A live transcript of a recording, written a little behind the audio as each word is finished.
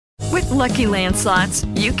Lucky Land Slots,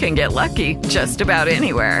 you can get lucky just about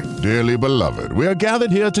anywhere. Dearly beloved, we are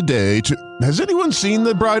gathered here today to... Has anyone seen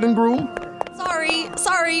the bride and groom?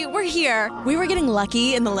 Sorry, we're here. We were getting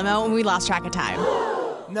lucky in the limo and we lost track of time.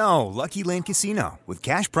 No, Lucky Land Casino, with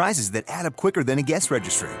cash prizes that add up quicker than a guest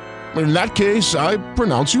registry. In that case, I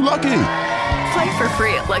pronounce you lucky. Play for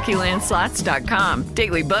free at LuckyLandSlots.com.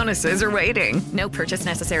 Daily bonuses are waiting. No purchase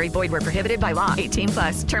necessary. Void where prohibited by law.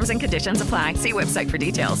 18+. Terms and conditions apply. See website for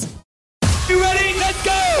details. You ready? Let's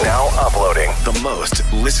go! Now uploading the most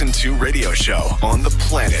listened to radio show on the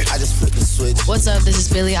planet. I just flipped the switch. What's up? This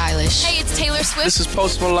is Billie Eilish. Hey, it's Taylor Swift. This is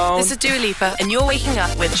Post Malone. This is Dua Lipa. And you're waking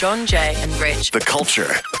up with John Jay and Rich. The culture,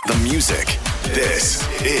 the music. This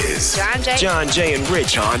is John Jay and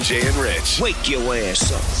Rich. John Jay and Rich. Wake your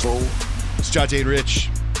ass up, fool. It's John Jay and Rich.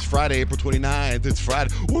 It's Friday, April 29th. It's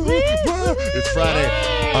Friday. It's Friday.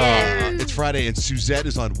 It's Friday, and Suzette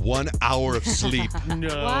is on 1 hour of sleep.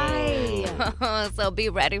 No. Why? So be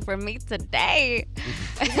ready for me today.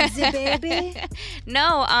 Is it baby?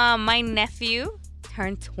 No, my nephew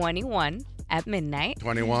turned 21 at midnight.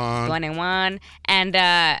 21. And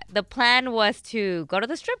the plan was to go to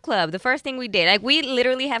the strip club. The first thing we did, like, we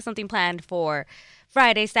literally have something planned for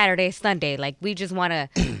Friday, Saturday, Sunday. Like, we just want to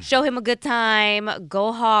show him a good time,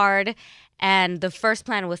 go hard. And the first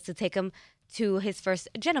plan was to take him to his first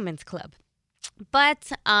gentleman's club.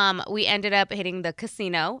 But we ended up hitting the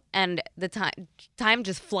casino, and the time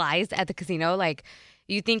just flies at the casino. Like,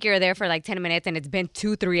 you think you're there for like 10 minutes, and it's been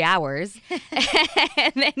 2-3 hours.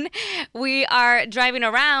 And then we are driving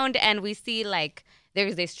around, and we see, like,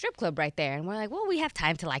 there's a strip club right there. And we're like, well, we have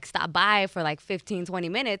time to, like, stop by for like 15-20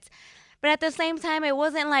 minutes. But at the same time, it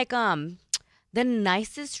wasn't like the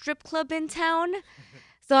nicest strip club in town.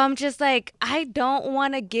 So I'm just like, I don't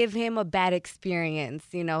want to give him a bad experience.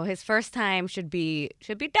 You know, his first time should be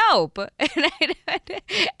dope. And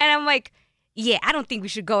I'm like, yeah, I don't think we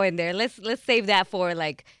should go in there. Let's save that for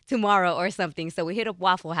like tomorrow or something. So we hit up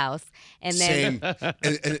Waffle House, and then and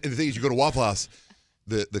the thing is, you go to Waffle House.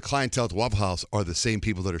 The clientele at Waffle House are the same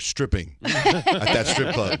people that are stripping at that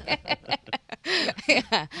strip club.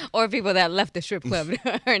 Yeah. Or people that left the strip club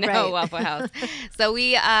or no Waffle House. So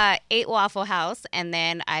we ate Waffle House, and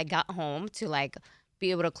then I got home to like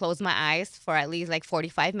be able to close my eyes for at least like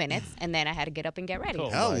 45 minutes, and then I had to get up and get ready. Oh,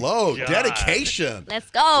 hello, dedication.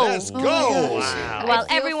 Let's go. Let's go. Oh, wow. While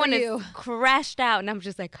everyone is crashed out, and I'm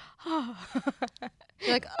just like, oh.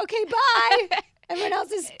 You're like, okay, bye. Everyone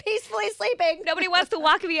else is peacefully sleeping. Nobody wants to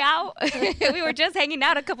walk me out. We were just hanging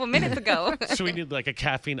out a couple minutes ago. So we need like a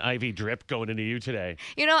caffeine IV drip going into you today.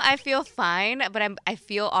 You know, I feel fine, but I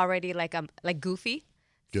feel already like I'm like goofy.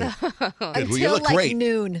 Good. So. Good. Well, Until you look like great.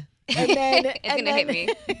 noon. And then it's going to hit me.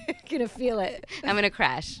 You're going to feel it. I'm going to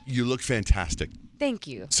crash. You look fantastic. Thank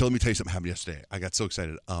you. So let me tell you something happened yesterday. I got so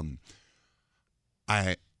excited. Hulu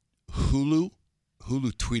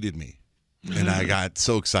tweeted me, and I got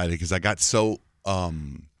so excited because I got so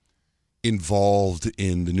involved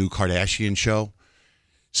in the new Kardashian show.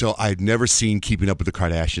 So I'd never seen Keeping Up with the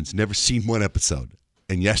Kardashians, never seen one episode.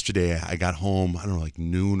 And yesterday I got home, I don't know, like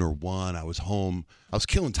noon or 1. I was home. I was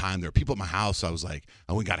killing time. There were people at my house. I was like,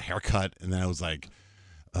 I went and got a haircut, and then I was like,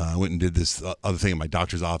 I went and did this other thing at my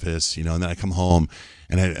doctor's office, you know, and then I come home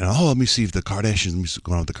and let me see if the Kardashians, let me see what's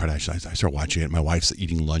going on with the Kardashians. I start watching it. My wife's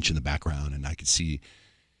eating lunch in the background, and I could see,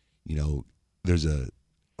 you know, there's a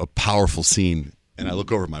powerful scene, and I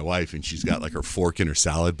look over at my wife, and she's got like her fork in her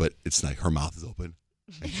salad, but it's like her mouth is open,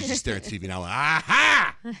 and she's just staring at TV now, like,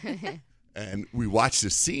 aha! And we watched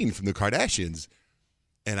this scene from the Kardashians,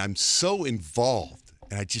 and I'm so involved,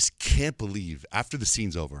 and I just can't believe, after the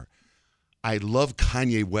scene's over, I love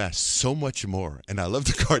Kanye West so much more, and I love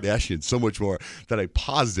the Kardashians so much more that I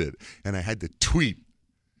paused it, and I had to tweet.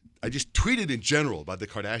 I just tweeted in general about the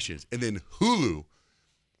Kardashians, and then Hulu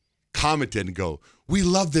commented and go, we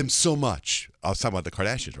love them so much. I was talking about the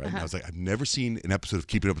Kardashians, right? And I was like, I've never seen an episode of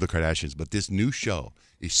Keeping Up with the Kardashians, but this new show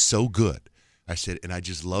is so good. I said, and I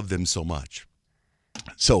just love them so much.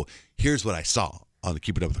 So here's what I saw on the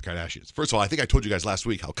Keeping Up with the Kardashians. First of all, I think I told you guys last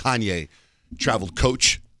week how Kanye traveled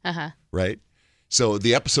coach, right? So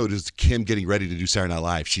the episode is Kim getting ready to do Saturday Night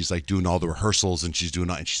Live. She's like doing all the rehearsals, and she's talking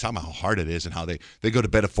about how hard it is and how they go to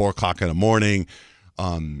bed at 4 o'clock in the morning.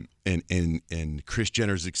 And Kris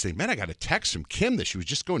Jenner's like saying, man, I got a text from Kim that she was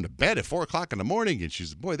just going to bed at 4 o'clock in the morning. And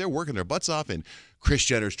she's, boy, they're working their butts off. And Kris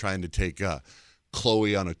Jenner's trying to take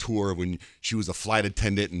Khloe on a tour when she was a flight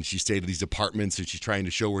attendant, and she stayed at these apartments, and she's trying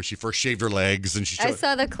to show where she first shaved her legs. And I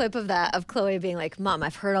saw the clip of that, of Khloe being like, Mom,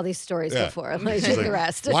 I've heard all these stories before. Like, like, the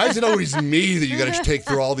rest. Why is it always me that you got to take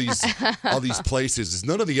through all these places? It's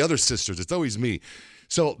none of the other sisters. It's always me.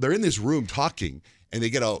 So they're in this room talking, and they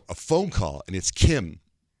get a phone call, and it's Kim.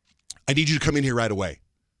 I need you to come in here right away.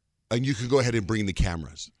 And you can go ahead and bring the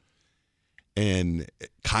cameras. And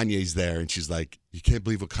Kanye's there, and she's like, you can't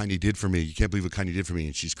believe what Kanye did for me. You can't believe what Kanye did for me.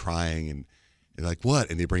 And she's crying, and they're like, what?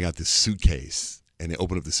 And they bring out this suitcase, and they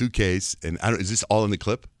open up the suitcase. And is this all in the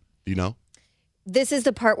clip? Do you know? This is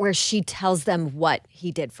the part where she tells them what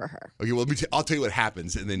he did for her. Okay, well, I'll tell you what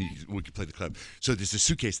happens, and then we can play the clip. So there's a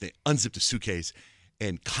suitcase. They unzip the suitcase,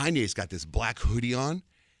 and Kanye's got this black hoodie on,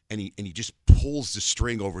 and he just pulls the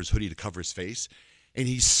string over his hoodie to cover his face. And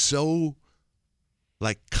he's so,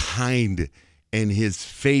 like, kind, and his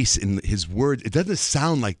face and his words, it doesn't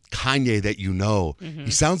sound like Kanye that you know. Mm-hmm.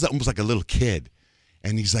 He sounds almost like a little kid.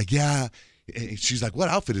 And he's like, yeah. And she's like, what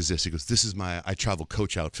outfit is this? He goes, this is my I travel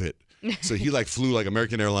coach outfit. So he like flew like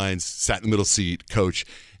American Airlines, sat in the middle seat, coach.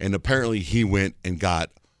 And apparently he went and got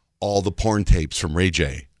all the porn tapes from Ray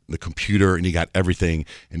J, the computer, and he got everything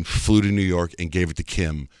and flew to New York and gave it to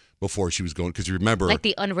Kim before she was going. Because you remember. Like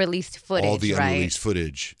the unreleased footage, all the right? unreleased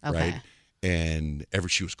footage, okay. Right? And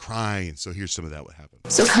she was crying. So here's some of that what happened.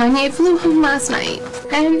 So Kanye flew home last night,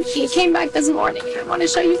 and he came back this morning. I want to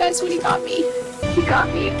show you guys what he got me. He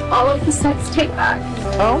got me all of the sex tape back.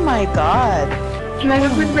 Oh my God. And I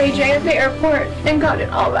went with Ray J at the airport and got it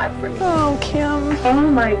all back for me. Oh, Kim.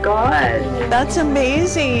 Oh my God. That's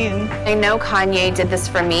amazing. I know Kanye did this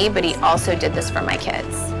for me, but he also did this for my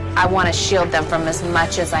kids. I want to shield them from as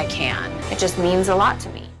much as I can. It just means a lot to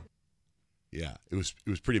me. Yeah, it was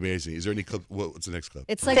pretty amazing. Is there any clip? What's the next clip?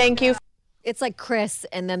 It's like thank you. It's like Chris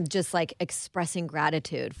and them just like expressing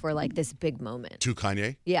gratitude for like this big moment. To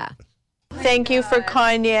Kanye? Yeah. Thank you for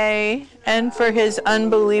Kanye and for his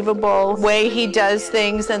unbelievable way he does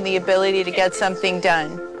things and the ability to get something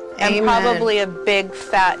done. And Amen. Probably a big,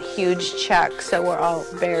 fat, huge check. So we're all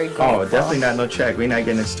very grateful. Oh, definitely not no check. We're not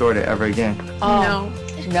getting extorted ever again. Oh,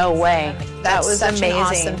 no way. That was such amazing. an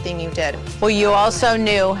awesome thing you did. Well, you also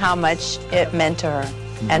knew how much it meant to her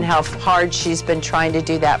and how hard she's been trying to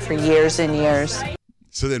do that for years and years.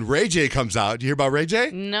 So then Ray J comes out. You hear about Ray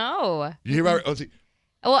J? No. You hear about?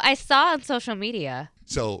 Well, I saw on social media.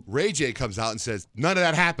 So Ray J comes out and says, none of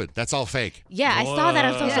that happened. That's all fake. Yeah, I saw that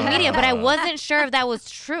on social media, but I wasn't sure if that was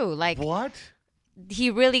true. Like, what?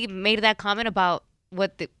 He really made that comment about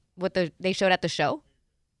what they showed at the show?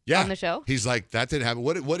 Yeah. On the show? He's like, that didn't happen.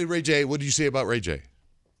 What did Ray J, what did you say about Ray J?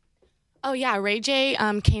 Oh yeah, Ray J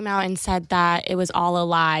came out and said that it was all a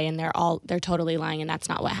lie and they're totally lying and that's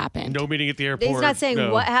not what happened. No meeting at the airport. He's not saying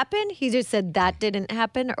no. what happened. He just said that didn't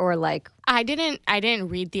happen, or like I didn't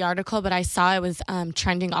read the article, but I saw it was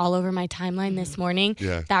trending all over my timeline this morning.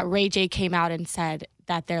 Yeah. That Ray J came out and said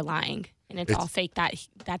that they're lying and it's all fake. That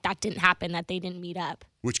didn't happen. That they didn't meet up.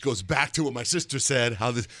 Which goes back to what my sister said.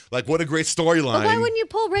 How this, like, what a great storyline. But why wouldn't you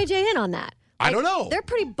pull Ray J in on that? I don't know. They're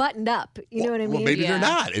pretty buttoned up. You know what I mean? Well, maybe they're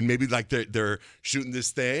not, and maybe like they're shooting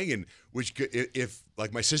this thing, and which if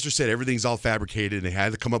like my sister said, everything's all fabricated, and they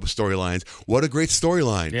had to come up with storylines. What a great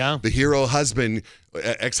storyline! Yeah, the hero husband,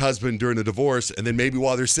 ex-husband during the divorce, and then maybe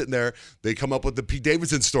while they're sitting there, they come up with the Pete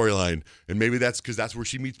Davidson storyline, and maybe that's because that's where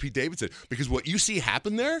she meets Pete Davidson. Because what you see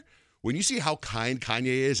happen there, when you see how kind Kanye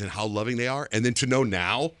is and how loving they are, and then to know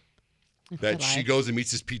now that she goes and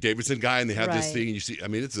meets this Pete Davidson guy and they have this thing and you see, I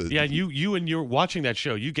mean, it's a... Yeah, you and you're watching that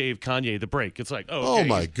show, you gave Kanye the break. It's like, okay,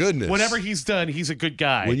 my goodness. Whatever he's done, he's a good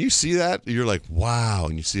guy. When you see that, you're like, wow.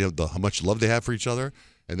 And you see how much love they have for each other.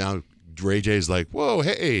 And now Ray J's like, whoa,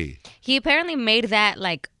 hey. He apparently made that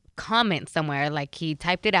like comment somewhere. Like he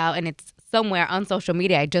typed it out and it's somewhere on social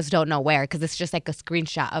media. I just don't know where because it's just like a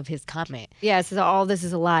screenshot of his comment. Yeah, it says all this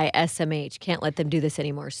is a lie. SMH. Can't let them do this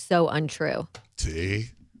anymore. So untrue.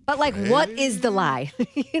 See? But like, what is the lie?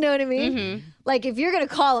 You know what I mean? Mm-hmm. Like, if you're going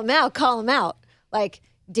to call him out, call him out. Like,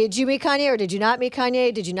 did you meet Kanye or did you not meet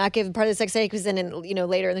Kanye? Did you not give him part of the sex tape? Because then,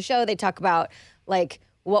 later in the show, they talk about like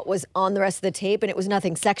what was on the rest of the tape, and it was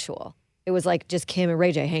nothing sexual. It was like just Kim and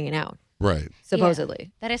Ray J hanging out. Right. Supposedly. Yeah,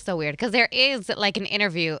 that is so weird because there is like an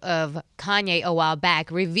interview of Kanye a while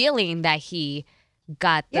back revealing that he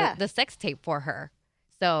got the sex tape for her.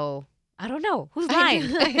 So... I don't know. Who's lying?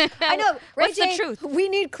 I know. Ray What's J, the truth? We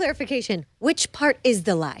need clarification. Which part is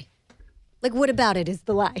the lie? Like, what about it is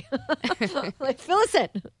the lie? Like, fill us in.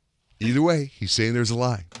 Either way, he's saying there's a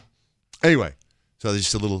lie. Anyway, so there's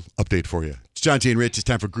just a little update for you. It's John, Jay, and Rich. It's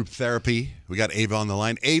time for group therapy. We got Ava on the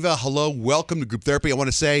line. Ava, hello. Welcome to group therapy. I want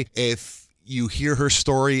to say if you hear her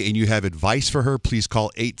story and you have advice for her, please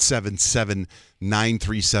call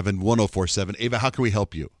 877-937-1047. Ava, how can we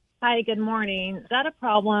help you? Hi, good morning. Got a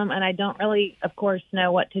problem, and I don't really, of course,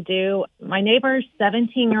 know what to do. My neighbor's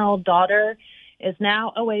 17-year-old daughter is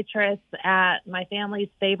now a waitress at my family's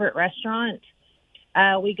favorite restaurant.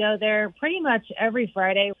 We go there pretty much every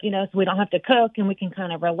Friday, so we don't have to cook and we can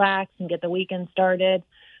kind of relax and get the weekend started.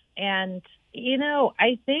 And,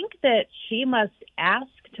 I think that she must ask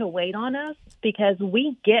to wait on us because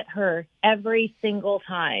we get her every single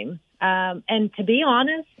time. And to be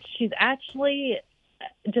honest, she's actually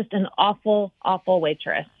just an awful, awful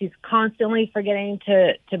waitress. She's constantly forgetting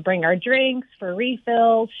to bring our drinks for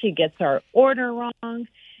refills. She gets our order wrong.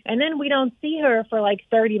 And then we don't see her for like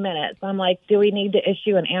 30 minutes. I'm like, do we need to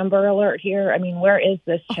issue an Amber Alert here? I mean, where is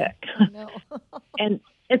this chick? Oh, no. And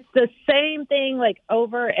it's the same thing like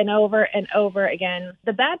over and over and over again.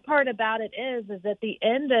 The bad part about it is at the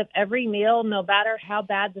end of every meal, no matter how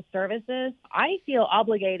bad the service is, I feel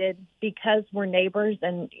obligated because we're neighbors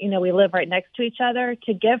and, we live right next to each other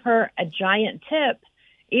to give her a giant tip,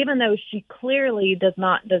 even though she clearly does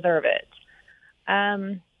not deserve it.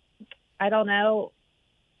 I don't know.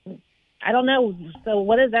 So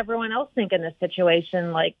what does everyone else think in this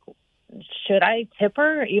situation? Like, should I tip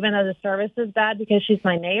her even though the service is bad because she's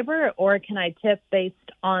my neighbor, or can I tip based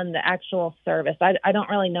on the actual service? I don't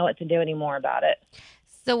really know what to do anymore about it.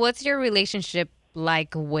 So what's your relationship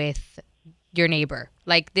like with your neighbor?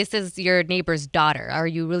 Like, this is your neighbor's daughter. Are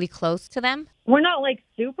you really close to them? We're not like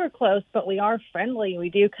super close, but we are friendly. We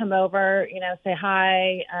do come over, say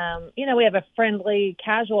hi. We have a friendly,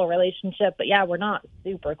 casual relationship. But yeah, we're not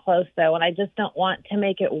super close though. And I just don't want to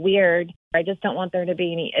make it weird. I just don't want there to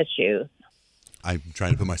be any issues. I'm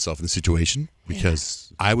trying to put myself in the situation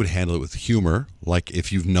because I would handle it with humor. Like,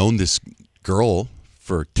 if you've known this girl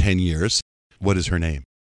for 10 years, what is her name?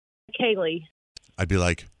 Kaylee. I'd be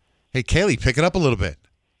like, hey, Kaylee, pick it up a little bit.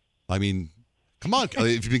 I mean, come on.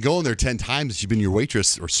 If you've been going there 10 times, she's been your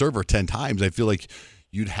waitress or server 10 times, I feel like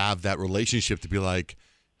you'd have that relationship to be like,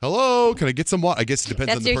 hello, can I get some water? I guess it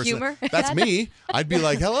depends on the person. That's your humor? That's me. I'd be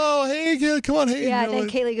like, hello, hey, come on, hey. Yeah, and then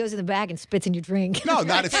Kaylee goes in the bag and spits in your drink. No,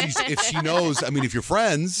 not if she knows. I mean, if you're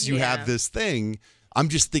friends, you have this thing. I'm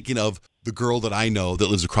just thinking of the girl that I know that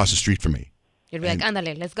lives across the street from me. You'd be like,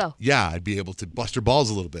 ándale, let's go. Yeah, I'd be able to bust her balls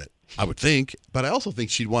a little bit, I would think. But I also think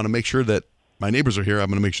she'd want to make sure that my neighbors are here. I'm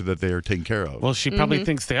going to make sure that they are taken care of. Well, she probably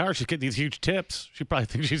thinks they are. She's getting these huge tips. She probably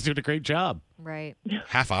thinks she's doing a great job. Right.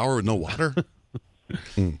 Half hour with no water?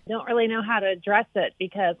 Don't really know how to address it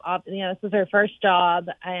because, this is her first job.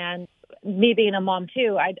 And me being a mom,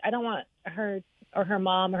 too, I don't want her or her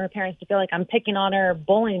mom or her parents to feel like I'm picking on her,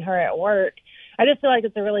 bullying her at work. I just feel like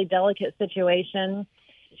it's a really delicate situation.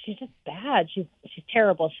 She's just bad. She's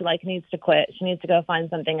terrible. She needs to quit. She needs to go find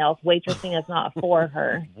something else. Waitressing is not for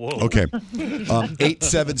her. Whoa. Okay.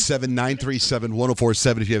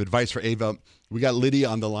 877-937-1047 if you have advice for Ava. We got Lydia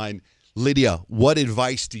on the line. Lydia, what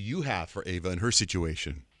advice do you have for Ava in her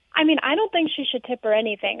situation? I mean, I don't think she should tip her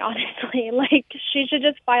anything, honestly. She should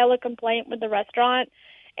just file a complaint with the restaurant.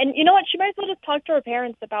 And you know what? She might as well just talk to her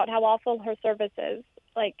parents about how awful her service is.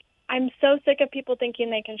 I'm so sick of people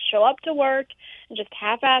thinking they can show up to work and just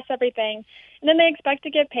half-ass everything, and then they expect to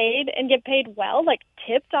get paid and get paid well,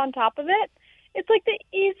 tipped on top of it. It's the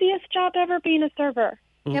easiest job ever being a server.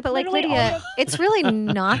 Yeah, but Literally Lydia, it's really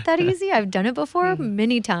not that easy. I've done it before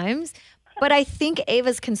many times. But I think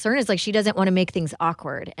Ava's concern is she doesn't want to make things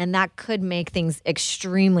awkward, and that could make things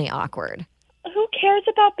extremely awkward. Who cares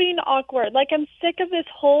about being awkward? I'm sick of this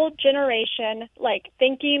whole generation,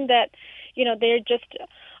 thinking that, they're just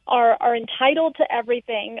are entitled to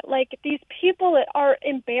everything. These people are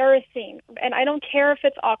embarrassing, and I don't care if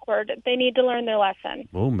it's awkward. They need to learn their lesson.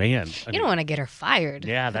 Oh, man. You don't want to get her fired.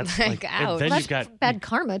 Yeah, that's out. Then That's you've got bad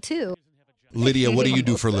karma, too. Lydia, what do you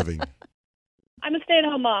do for a living? I'm a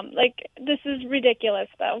stay-at-home mom. This is ridiculous,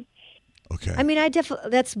 though. Okay. I mean,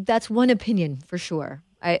 that's one opinion for sure.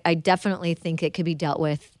 I definitely think it could be dealt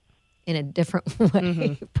with in a different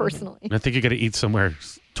way, personally. I think you got to eat somewhere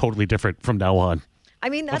totally different from now on. I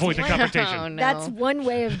mean, that's Avoid the confrontation. Oh, no. That's one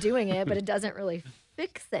way of doing it, but it doesn't really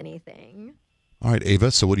fix anything. All right, Ava,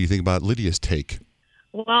 so what do you think about Lydia's take?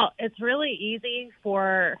 Well, it's really easy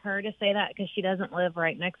for her to say that because she doesn't live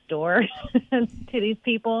right next door to these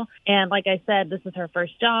people. And like I said, this is her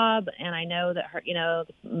first job. And I know that her,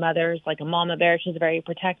 mother's like a mama bear. She's very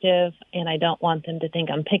protective. And I don't want them to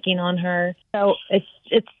think I'm picking on her. So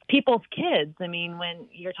it's people's kids. I mean, when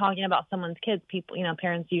you're talking about someone's kids, people,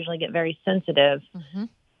 parents usually get very sensitive. Mm-hmm.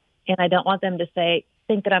 And I don't want them to think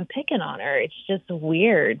that I'm picking on her. It's just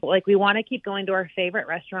weird. We want to keep going to our favorite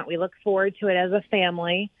restaurant. We look forward to it as a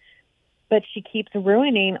family, but she keeps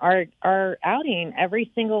ruining our outing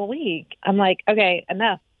every single week. I'm like, okay,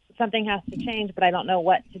 enough. Something has to change, but I don't know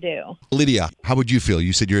what to do. Lydia, how would you feel?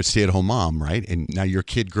 You said you're a stay-at-home mom, right? And now your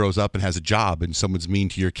kid grows up and has a job and someone's mean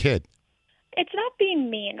to your kid. It's not being being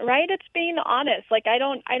mean, right? It's being honest. Like, I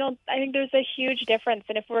think there's a huge difference.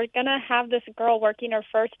 And if we're going to have this girl working her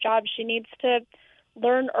first job, she needs to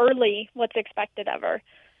learn early what's expected of her.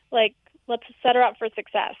 Like, let's set her up for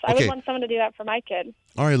success. I would want someone to do that for my kid.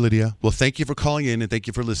 All right, Lydia. Well, thank you for calling in and thank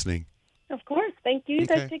you for listening. Of course. Thank you. You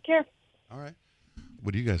guys take care. All right.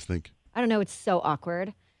 What do you guys think? I don't know. It's so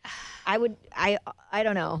awkward. I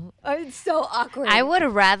don't know. It's so awkward. I would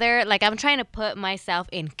rather, like, I'm trying to put myself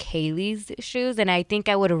in Kaylee's shoes, and I think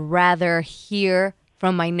I would rather hear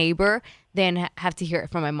from my neighbor than have to hear it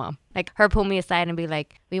from my mom. Like, her pull me aside and be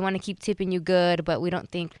like, we want to keep tipping you good, but we don't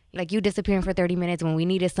think, like, you disappearing for 30 minutes when we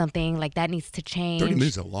needed something, like, that needs to change. 30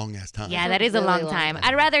 minutes is a long-ass time. Yeah, that is a long time.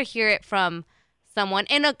 I'd rather hear it from someone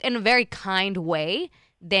in a very kind way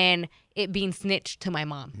than it being snitched to my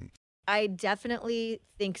mom. I definitely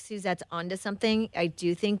think Suzette's onto something. I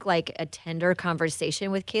do think like a tender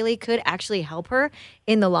conversation with Kaylee could actually help her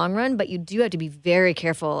in the long run, but you do have to be very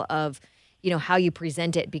careful of, how you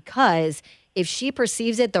present it, because if she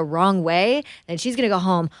perceives it the wrong way, then she's going to go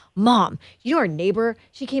home, Mom, our neighbor,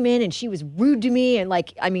 she came in and she was rude to me.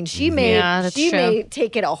 And she may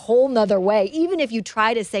take it a whole nother way, even if you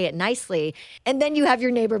try to say it nicely. And then you have your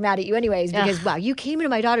neighbor mad at you anyways, because, wow, you came into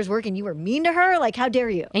my daughter's work and you were mean to her. Like, how dare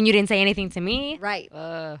you? And you didn't say anything to me. Right.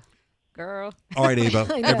 Girl. All right, Ava.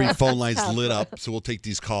 Every phone line's lit up, so we'll take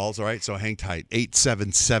these calls. All right, so hang tight.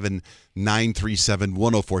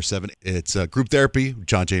 877-937-1047. It's group therapy,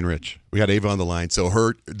 John, Jay, and Rich. We got Ava on the line. So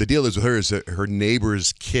the deal is with her is that her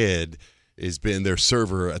neighbor's kid has been their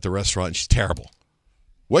server at the restaurant, and she's terrible.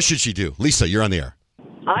 What should she do? Lisa, you're on the air.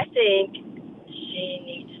 I think she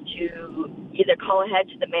needs to either call ahead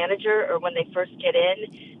to the manager, or when they first get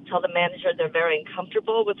in, tell the manager they're very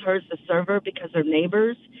uncomfortable with her as the server because they're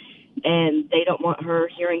neighbors, and they don't want her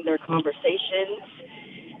hearing their conversations,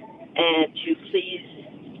 and to please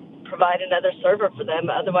provide another server for them.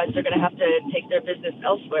 Otherwise, they're going to have to take their business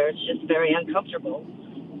elsewhere. It's just very uncomfortable.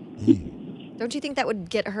 Don't you think that would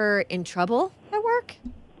get her in trouble at work?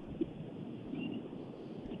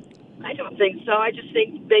 I don't think so. I just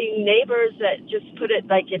think being neighbors that just put it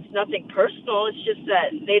like it's nothing personal. It's just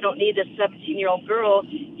that they don't need a 17-year-old girl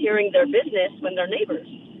hearing their business when they're neighbors.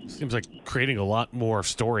 Seems like creating a lot more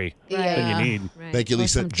story than you need. Right. Thank you,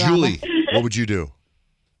 Lisa. Julie, what would you do?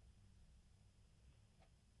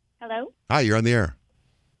 Hello? Hi, you're on the air.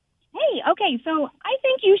 Hey, okay, so I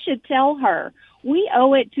think you should tell her we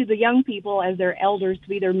owe it to the young people as their elders to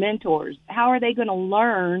be their mentors. How are they going to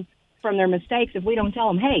learn from their mistakes if we don't tell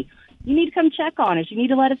them, hey, you need to come check on us. You need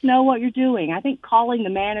to let us know what you're doing. I think calling the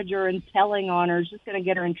manager and telling on her is just going to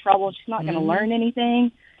get her in trouble. She's not going to learn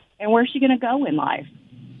anything. And where's she going to go in life?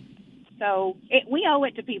 So we owe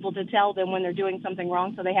it to people to tell them when they're doing something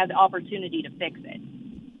wrong so they have the opportunity to fix it.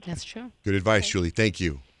 That's true. Good advice, Julie. Thank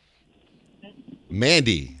you.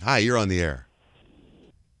 Mandy, hi, you're on the air.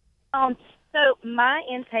 So my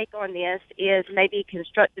intake on this is maybe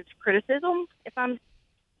constructive criticism,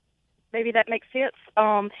 maybe that makes sense.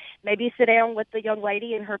 Maybe sit down with the young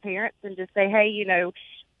lady and her parents and just say, hey,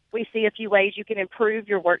 we see a few ways you can improve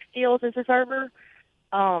your work skills as a server.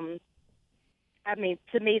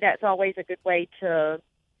 To me, that's always a good way to...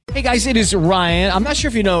 Hey guys, it is Ryan. I'm not sure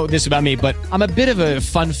if you know this about me, but I'm a bit of a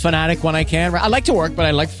fun fanatic when I can. I like to work, but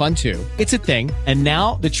I like fun too. It's a thing. And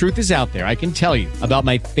now the truth is out there. I can tell you about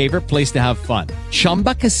my favorite place to have fun.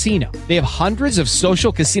 Chumba Casino. They have hundreds of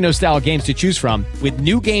social casino style games to choose from with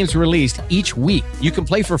new games released each week. You can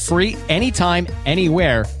play for free anytime,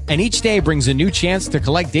 anywhere. And each day brings a new chance to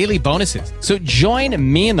collect daily bonuses. So join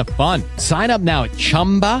me in the fun. Sign up now at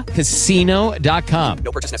ChumbaCasino.com.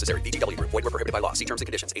 No purchase necessary. VGW Group. Void where prohibited by law. See terms and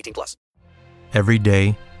conditions. 18+. Every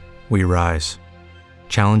day, we rise,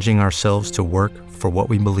 challenging ourselves to work for what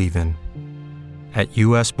we believe in. At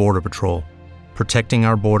U.S. Border Patrol, protecting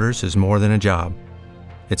our borders is more than a job.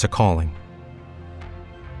 It's a calling.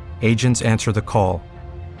 Agents answer the call,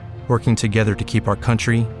 working together to keep our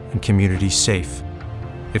country and communities safe.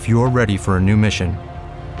 If you're ready for a new mission,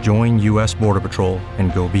 join U.S. Border Patrol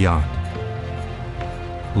and go beyond.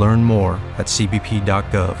 Learn more at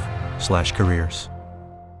cbp.gov/careers.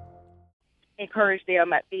 Encourage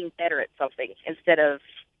them at being better at something instead of,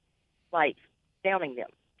 downing them.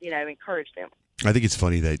 Encourage them. I think it's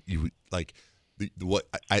funny that you like the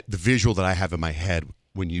visual that I have in my head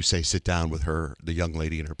when you say sit down with her, the young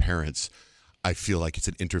lady and her parents. I feel like it's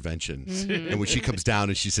an intervention. Mm-hmm. And when she comes down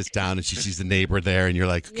and she sits down and she sees the neighbor there and you're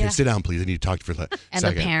like, okay, sit down, please. I need to talk to you for a second. And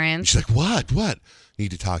the parents. And she's like, what? I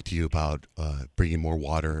need to talk to you about bringing more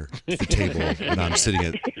water to the table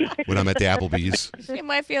when I'm at the Applebee's. She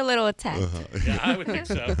might feel a little attacked. Yeah, I would think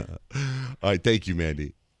so. All right. Thank you,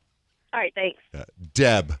 Mandy. All right, thanks.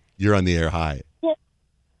 Deb, you're on the air. Hi.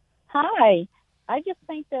 Hi. I just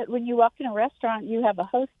think that when you walk in a restaurant, you have a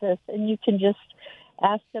hostess, and you can just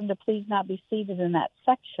ask them to please not be seated in that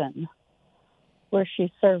section where she's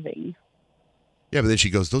serving. Yeah, but then she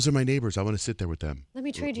goes, those are my neighbors. I want to sit there with them. Let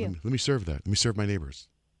me trade you. Let me serve that. Let me serve my neighbors.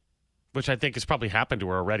 Which I think has probably happened to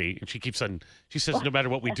her already. And she says, no matter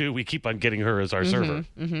what we do, we keep on getting her as our server.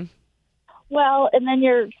 Mm-hmm. Well, and then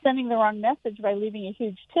you're sending the wrong message by leaving a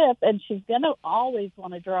huge tip, and she's going to always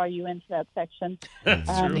want to draw you into that section.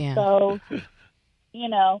 That's true. Yeah. So,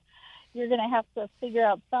 you're going to have to figure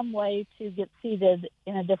out some way to get seated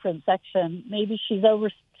in a different section. Maybe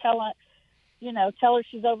tell her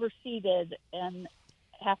she's overseated and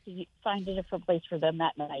have to find a different place for them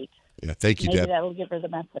that night. Yeah, thank you, Maybe Deb. that'll give her the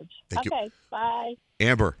message. Thank you. Okay, bye.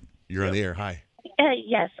 Amber, you're on the air. Hi.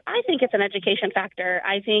 Yes, I think it's an education factor.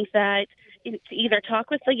 I think that to either talk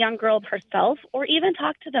with the young girl herself or even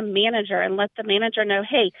talk to the manager and let the manager know,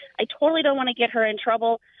 hey, I totally don't want to get her in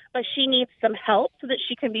trouble, but she needs some help so that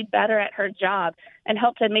she can be better at her job, and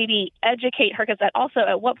help to maybe educate her, because that also,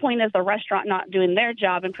 at what point is the restaurant not doing their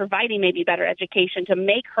job and providing maybe better education to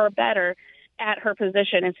make her better at her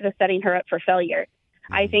position instead of setting her up for failure?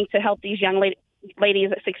 I think to help these young ladies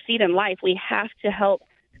that succeed in life, we have to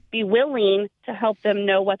be willing to help them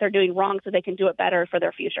know what they're doing wrong so they can do it better for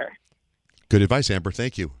their future. Good advice, Amber.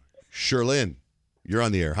 Thank you. Sherlyn, you're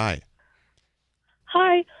on the air. Hi.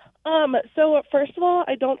 Hi. So first of all,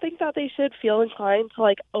 I don't think that they should feel inclined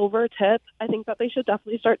to over tip. I think that they should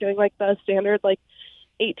definitely start doing the standard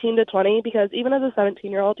 18 to 20, because even as a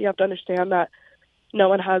 17-year-old, you have to understand that no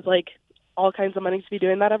one has all kinds of money to be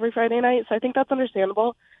doing that every Friday night. So I think that's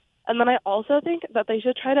understandable. And then I also think that they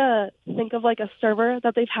should try to think of a server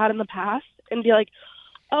that they've had in the past and be like,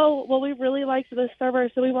 oh, well, we really liked this server,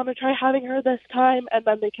 so we want to try having her this time. And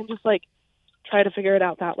then they can just try to figure it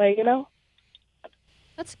out that way,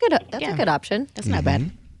 That's good. That's a good option. That's not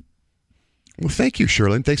bad. Well, thank you,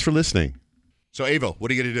 Sherlyn. Thanks for listening. So, Ava, what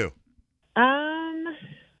are you going to do?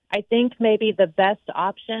 I think maybe the best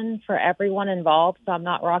option for everyone involved, so I'm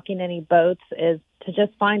not rocking any boats, is to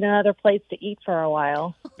just find another place to eat for a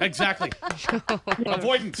while. Exactly.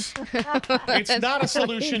 Avoidance. It's not a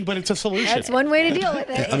solution, but it's a solution. That's one way to deal with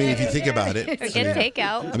it. I mean, if you think about it. Or get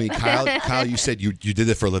takeout. I mean, Kyle, you said you did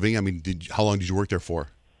that for a living. I mean, how long did you work there for?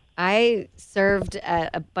 I served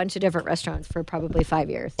at a bunch of different restaurants for probably 5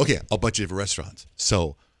 years. Okay, a bunch of different restaurants.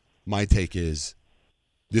 So my take is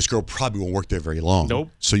this girl probably won't work there very long. Nope.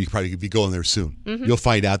 So you probably could be going there soon. Mm-hmm. You'll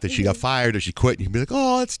find out that she got fired or she quit, and you can be like,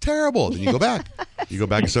 oh, it's terrible. Then you go back. You go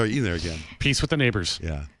back and start eating there again. Peace with the neighbors.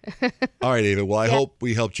 Yeah. All right, Ava. Well, I hope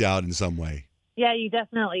we helped you out in some way. Yeah, you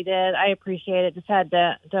definitely did. I appreciate it. Just had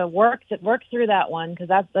to work through that one, because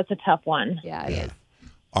that's a tough one. Yeah, it is.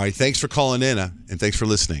 All right. Thanks for calling in, and thanks for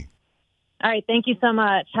listening. All right. Thank you so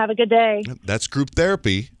much. Have a good day. That's Group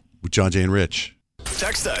Therapy with John Jay and Rich.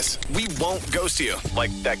 Text us. We won't ghost you.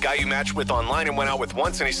 Like that guy you matched with online and went out with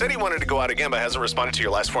once, and he said he wanted to go out again, but hasn't responded to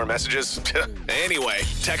your last 4 messages. Anyway,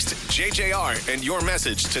 text JJR and your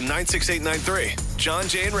message to 96893. John,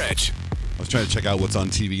 Jay, and Rich. I was trying to check out what's on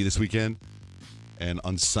TV this weekend. And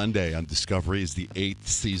on Sunday on Discovery is the 8th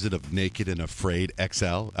season of Naked and Afraid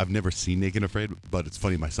XL. I've never seen Naked and Afraid, but it's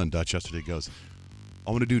funny. My son Dutch yesterday goes,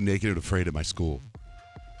 I want to do Naked and Afraid at my school.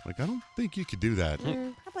 I don't think you could do that.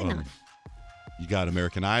 Probably not. You got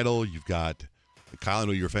American Idol. You've got, Kyle, I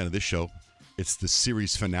know you're a fan of this show. It's the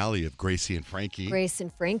series finale of Gracie and Frankie. Grace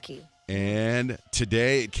and Frankie. And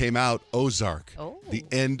today it came out, Ozark. Oh. The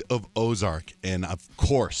end of Ozark. And of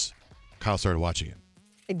course, Kyle started watching it.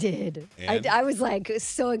 I did. And? I was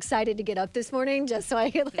so excited to get up this morning just so I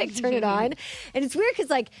could turn it on. And it's weird because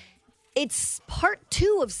it's part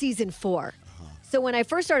 2 of season 4. So when I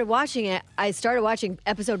first started watching it, I started watching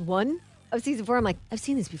episode 1 of season 4. I'm like, I've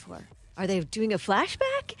seen this before. Are they doing a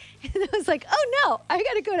flashback? And I was like, oh no, I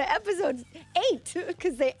got to go to episode 8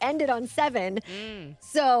 because they ended on 7.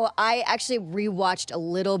 So I actually rewatched a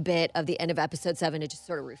little bit of the end of episode 7 to just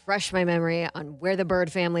sort of refresh my memory on where the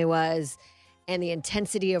Bird family was and the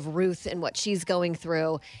intensity of Ruth and what she's going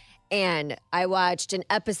through. And I watched an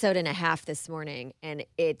episode and a half this morning, and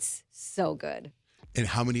it's so good. And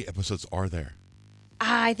how many episodes are there?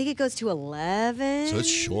 I think it goes to 11. So it's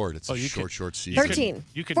short. It's a short season. 13.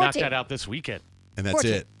 You could 14. knock that out this weekend. And that's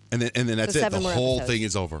 14. it. And then that's So it. 7 The more whole episodes. thing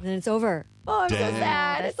is over. And then it's over. Oh, I'm so Dang.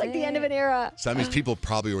 sad. It's like the end of an era. So that means people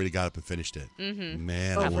probably already got up and finished it. Mm-hmm.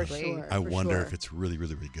 Man, Oh, I for wonder, sure, I for wonder sure. if it's really,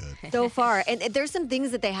 really, really good. So far. And there's some things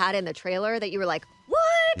that they had in the trailer that you were like,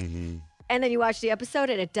 what? Mm-hmm. And then you watch the episode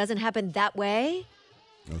and it doesn't happen that way.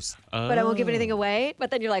 But I won't give anything away. But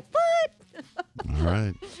then you're like, what? All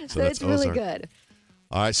right. So it's really good.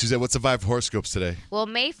 All right, Suzette, what's the vibe for horoscopes today? Well,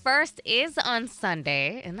 May 1st is on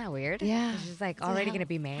Sunday. Isn't that weird? Yeah. It's just like already going to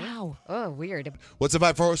be May. Wow. Oh, weird. What's the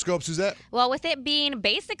vibe for horoscopes, Suzette? Well, with it being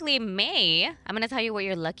basically May, I'm going to tell you what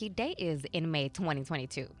your lucky day is in May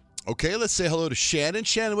 2022. Okay, let's say hello to Shannon.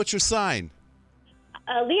 Shannon, what's your sign?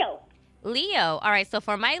 Leo. Leo. All right, so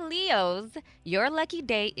for my Leos, your lucky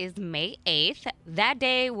day is May 8th. That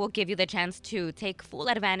day will give you the chance to take full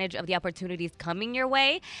advantage of the opportunities coming your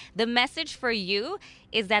way. The message for you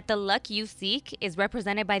is that the luck you seek is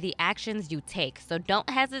represented by the actions you take. So don't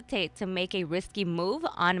hesitate to make a risky move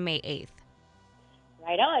on May 8th.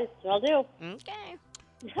 Right on. Will do. Okay.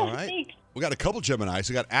 All right. We got a couple Geminis.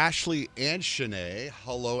 We got Ashley and Shanae.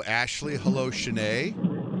 Hello, Ashley. Hello,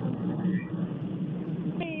 Shanae.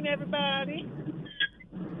 Everybody.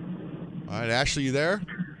 All right, Ashley, you there?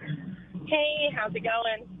 Hey, how's it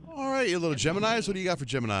going? All right, you little Geminis. What do you got for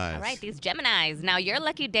Geminis? All right, these Geminis. Now, your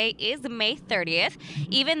lucky day is May 30th.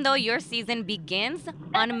 Even though your season begins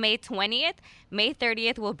on May 20th, May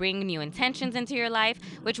 30th will bring new intentions into your life,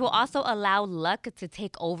 which will also allow luck to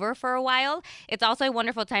take over for a while. It's also a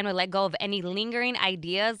wonderful time to let go of any lingering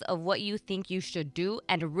ideas of what you think you should do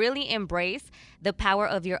and really embrace the power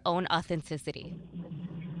of your own authenticity.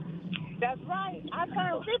 That's right. I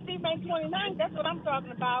turned 50 May 29th. That's what I'm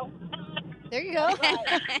talking about. There you go.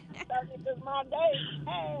 This is my day.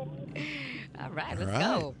 Hey. All right, All let's right.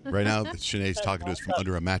 go. Right now, Shanae's talking to us from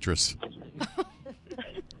under a mattress.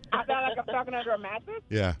 I sound like I'm talking under a mattress?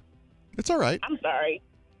 Yeah. It's all right. I'm sorry.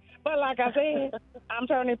 But like I said, I'm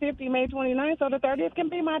turning 50 May 29th, so the 30th can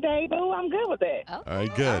be my day, boo. I'm good with it. All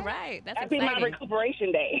right, good. All right, that's That'd be my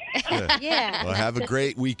recuperation day. Good. Yeah. Well, have a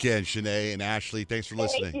great weekend, Shanae and Ashley. Thanks for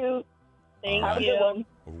listening. Thank you. All right. you.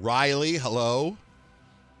 Riley, hello.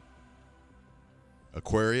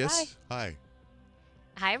 Aquarius. Hi.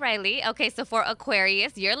 Hi, Riley. Okay, so for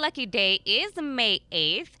Aquarius, your lucky day is May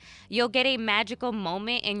 8th. You'll get a magical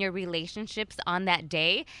moment in your relationships on that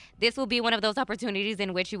day. This will be one of those opportunities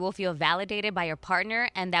in which you will feel validated by your partner,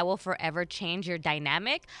 and that will forever change your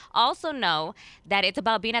dynamic. Also know that it's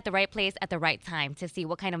about being at the right place at the right time to see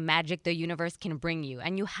what kind of magic the universe can bring you,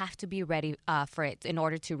 and you have to be ready for it in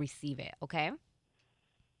order to receive it, okay?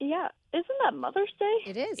 Yeah. Isn't that Mother's Day?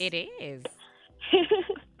 It is. It is.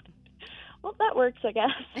 Well, that works, I guess.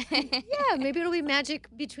 Yeah, maybe it'll be magic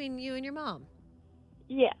between you and your mom.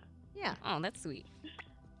 Yeah. Yeah. Oh, that's sweet.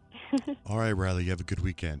 All right, Riley, you have a good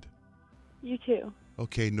weekend. You too.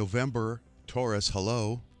 Okay, November, Taurus,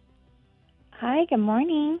 hello. Hi, good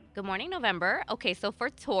morning. Good morning, November. Okay, so for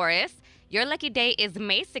Taurus, your lucky day is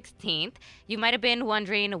May 16th. You might have been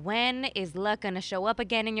wondering, when is luck going to show up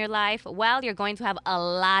again in your life? Well, you're going to have a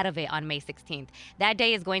lot of it on May 16th. That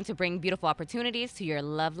day is going to bring beautiful opportunities to your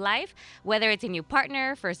love life. Whether it's a new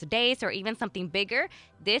partner, first dates, or even something bigger,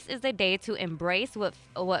 this is the day to embrace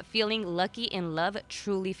what feeling lucky in love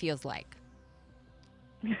truly feels like.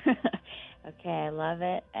 Okay, I love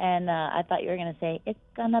it. And I thought you were going to say, it's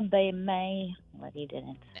going to be May. But you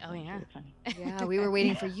didn't. Oh, yeah. Yeah, we were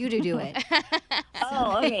waiting for you to do it.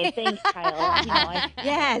 Oh, okay. Thanks, Kyle.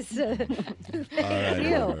 Yes. All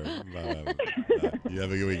right. You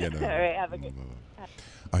have a good weekend. All right, have a good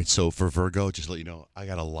All right, so for Virgo, just to let you know, I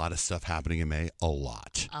got a lot of stuff happening in May. A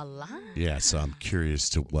lot. A lot? Yeah, so I'm curious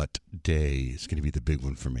to what day is going to be the big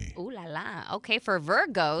one for me. Ooh la la. Okay, for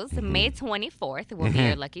Virgos, May 24th will be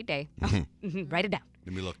your lucky day. Write it down.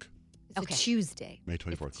 Let me look. It's a Tuesday. May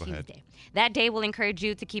 24th. Go ahead. That day will encourage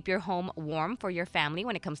you to keep your home warm for your family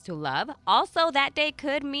when it comes to love. Also, that day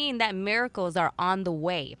could mean that miracles are on the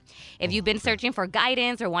way. If you've been searching for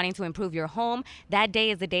guidance or wanting to improve your home, that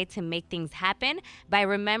day is the day to make things happen by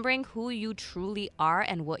remembering who you truly are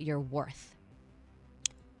and what you're worth.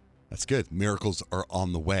 That's good. Miracles are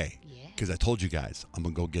on the way. Because I told you guys, I'm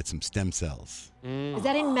going to go get some stem cells. Is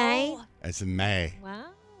that in May? It's in May. Wow.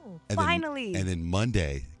 And Finally. And then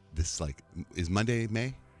Monday, is Monday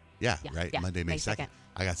May? Yeah, right? yeah, Monday, May May 2nd. 2nd.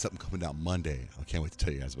 I got something coming out Monday. I can't wait to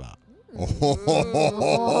tell you guys about. Je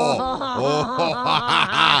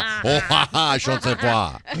ne sais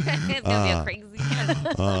pas. It's going to be a crazy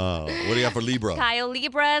what do you got for Libra? Kyle,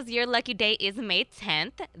 Libras, your lucky day is May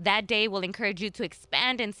 10th. That day will encourage you to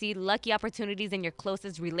expand and see lucky opportunities in your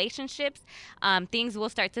closest relationships. Things will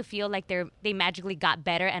start to feel like they magically got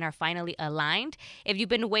better and are finally aligned. If you've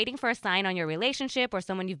been waiting for a sign on your relationship or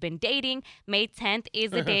someone you've been dating, May 10th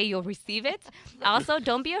is the day you'll receive it. Also,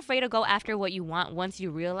 don't be afraid to go after what you want once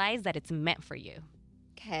you realize that it's meant for you.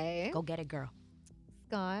 Okay. Go get it, girl.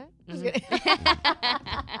 Scott.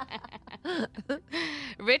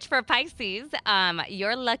 Rich, for Pisces,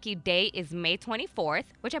 your lucky day is May 24th,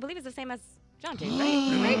 which I believe is the same as John Jay,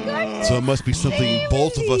 right? So it must be something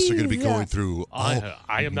both of us are going to be going through. I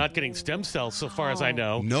am not getting stem cells so far as I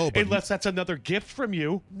know. No, but unless that's another gift from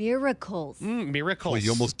you. Miracles. Miracles. Well,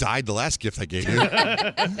 you almost died the last gift I gave you.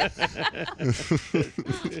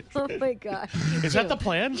 Oh my God. Is that the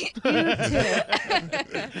plan? You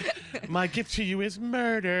My gift to you is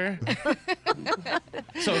murder.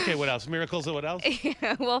 So, okay, what else? Miracles and what else?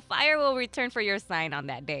 Well, fire will return for your sign on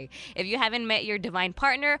that day. If you haven't met your divine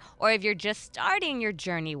partner or if you're just starting your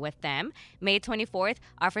journey with them, May 24th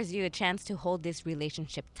offers you a chance to hold this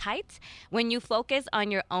relationship tight. When you focus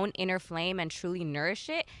on your own inner flame and truly nourish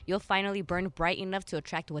it, you'll finally burn bright enough to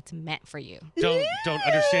attract what's meant for you. Don't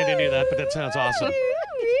understand any of that, but that sounds awesome.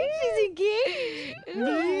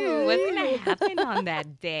 Ooh, what's gonna happen on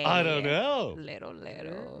that day? I don't know. Little.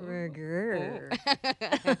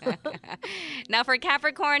 Now for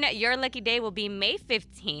Capricorn, your lucky day will be May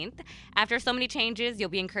 15th. After so many changes, you'll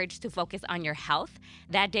be encouraged to focus on your health.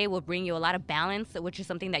 That day will bring you a lot of balance, which is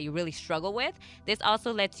something that you really struggle with. This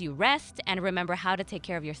also lets you rest and remember how to take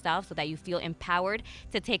care of yourself so that you feel empowered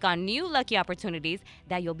to take on new lucky opportunities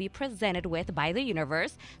that you'll be presented with by the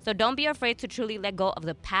universe. So don't be afraid to truly let go of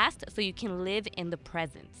the past so you can live in the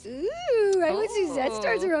present. Ooh, right when Suzette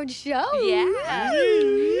starts her own show. Yeah.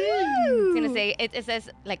 Ooh. It's gonna say it says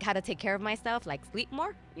like how to take care of myself, like sleep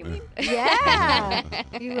more. You mean? Yeah.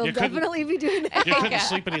 You will You couldn't- definitely be doing that. You couldn't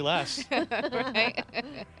sleep any less. Right?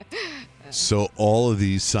 So all of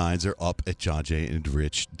these signs are up at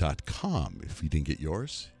johnjayandrich.com. If you didn't get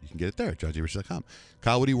yours, you can get it there at johnjayandrich.com.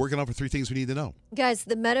 Kyle, what are you working on for 3 things we need to know? Guys,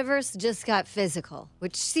 the metaverse just got physical,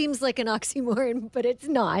 which seems like an oxymoron, but it's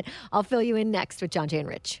not. I'll fill you in next with John Jay and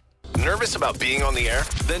Rich. Nervous about being on the air?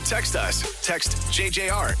 Then text us. Text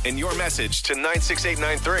JJR and your message to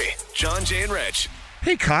 96893. John Jay and Rich.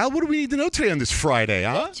 Hey, Kyle, what do we need to know today on this Friday,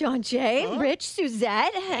 huh? John Jay, Rich,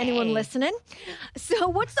 Suzette, anyone listening? So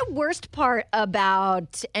what's the worst part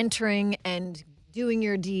about entering and doing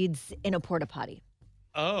your deeds in a porta potty?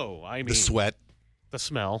 Oh, I mean. The sweat. The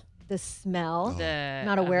smell. The smell. The-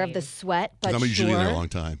 Not aware of the sweat, but I'm usually in there a sure. long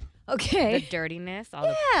time. Okay. The dirtiness, all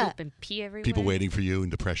the poop and pee everywhere. People waiting for you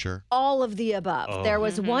and the pressure. All of the above. Oh. There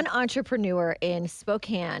was one entrepreneur in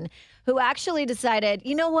Spokane who actually decided,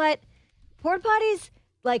 you know what? Porta potties,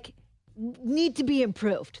 like, need to be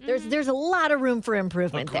improved. There's a lot of room for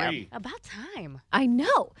improvement there. About time. I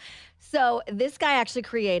know. So this guy actually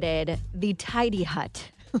created the Tidy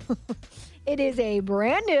Hut. It is a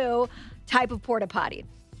brand new type of porta potty.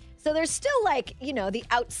 So there's still like, the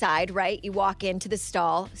outside, right? You walk into the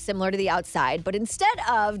stall, similar to the outside, but instead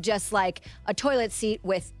of just like a toilet seat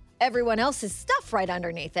with everyone else's stuff right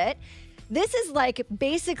underneath it, this is like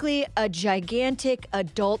basically a gigantic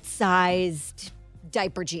adult-sized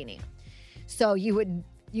diaper genie. So you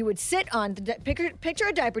would sit on, picture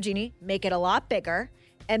a diaper genie, make it a lot bigger,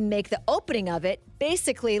 and make the opening of it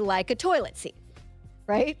basically like a toilet seat,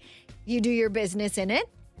 right? You do your business in it,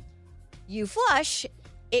 you flush,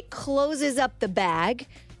 it closes up the bag,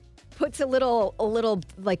 puts a little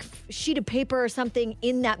like sheet of paper or something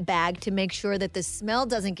in that bag to make sure that the smell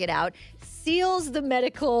doesn't get out, seals the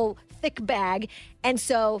medical thick bag, and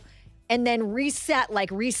then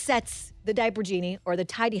resets the diaper genie or the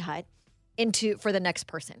Tidy Hut for the next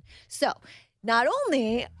person. So not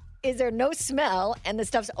only is there no smell and the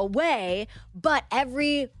stuff's away, but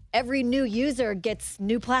every new user gets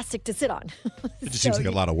new plastic to sit on. It just seems like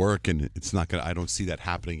a lot of work, and it's not gonna. I don't see that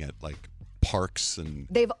happening at like parks and.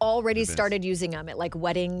 They've already events. started using them at like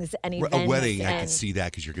weddings and events. A wedding, I and- can see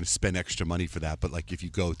that because you're going to spend extra money for that. But like if you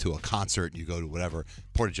go to a concert and you go to whatever,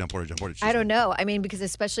 porta jump. I don't know. I mean, because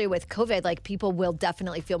especially with COVID, like people will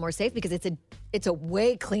definitely feel more safe because it's a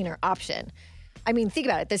way cleaner option. I mean, think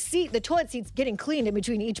about it. The toilet seat's getting cleaned in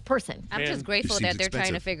between each person. I'm just grateful that they're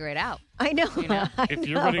trying to figure it out. I know. If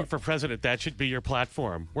you're running for president, that should be your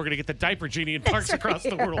platform. We're going to get the diaper genie in parks across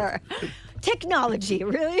the world. Technology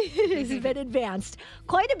really has been advanced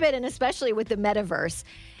quite a bit, and especially with the metaverse.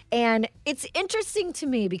 And it's interesting to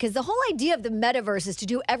me because the whole idea of the metaverse is to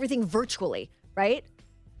do everything virtually, right?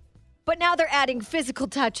 But now they're adding physical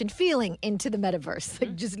touch and feeling into the metaverse.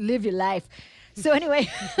 Like, just live your life. So anyway,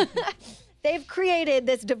 they've created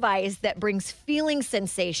this device that brings feeling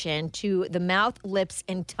sensation to the mouth, lips,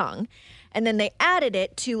 and tongue. And then they added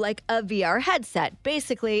it to like a VR headset,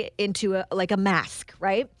 basically into a mask,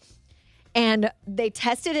 right? And they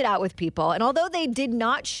tested it out with people. And although they did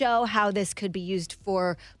not show how this could be used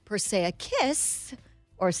for, per se, a kiss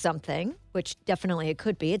or something, which definitely it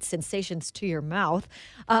could be. It's sensations to your mouth.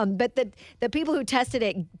 But the people who tested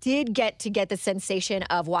it did get the sensation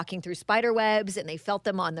of walking through spider webs, and they felt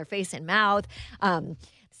them on their face and mouth,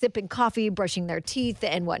 sipping coffee, brushing their teeth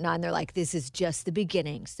and whatnot. And they're like, this is just the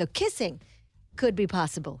beginning. So kissing could be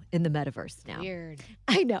possible in the metaverse now. Weird.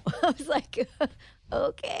 I know. I was like,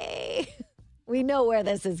 okay. We know where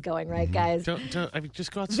this is going, right, guys?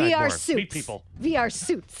 Just go outside VR more. suits. Meet people. VR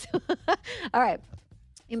suits. All right.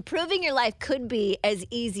 Improving your life could be as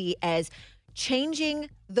easy as changing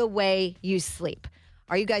the way you sleep.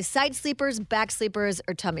 Are you guys side sleepers, back sleepers,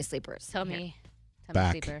 or tummy sleepers? Tummy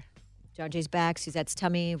Back. sleeper. John Jay's back. Suzette's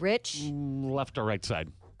tummy. Rich? Left or right side?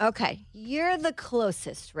 Okay. You're the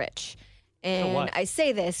closest, Rich. And what? I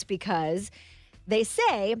say this because they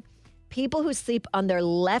say people who sleep on their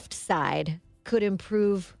left side could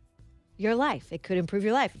improve your life. It could improve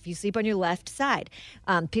your life if you sleep on your left side.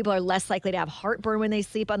 People are less likely to have heartburn when they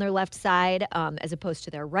sleep on their left side as opposed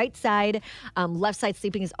to their right side. Left side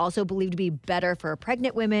sleeping is also believed to be better for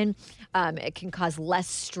pregnant women. It can cause less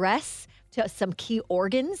stress to some key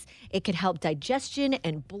organs. It can help digestion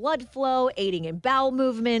and blood flow, aiding in bowel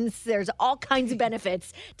movements. There's all kinds of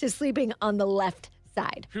benefits to sleeping on the left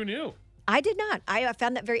side. Who knew? I did not. I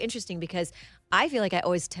found that very interesting because I feel like I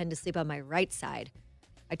always tend to sleep on my right side.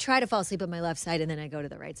 I try to fall asleep on my left side, and then I go to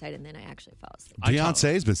the right side, and then I actually fall asleep.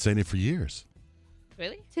 Beyonce's been saying it for years.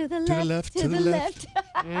 Really? To the To the left, left, to to the the left.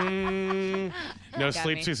 No Got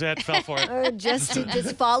sleep, me. Suzette. Fell for it. Or just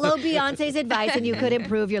follow Beyonce's advice, and you could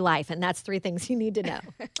improve your life. And that's 3 things you need to know.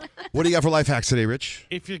 What do you got for life hacks today, Rich?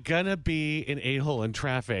 If you're going to be an a-hole in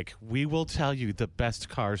traffic, we will tell you the best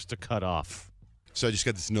cars to cut off. So I just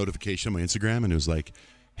got this notification on my Instagram, and it was like,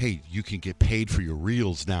 hey, you can get paid for your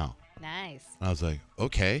reels now. Nice. And I was like,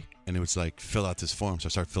 okay. And it was like, fill out this form. So I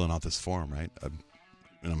started filling out this form, right? And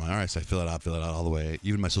I'm like, all right. So I fill it out all the way.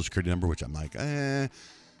 Even my social security number, which I'm like,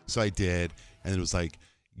 So I did. And it was like,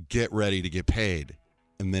 get ready to get paid.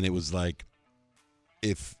 And then it was like,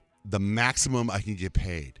 if the maximum I can get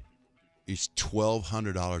paid is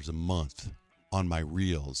 $1,200 a month on my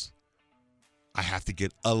reels, I have to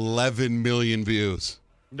get 11 million views.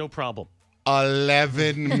 No problem.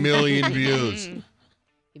 11 million views.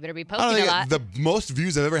 You better be I don't posting a think lot. the most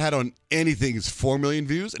views I've ever had on anything is 4 million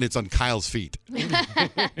views, and it's on Kyle's feet.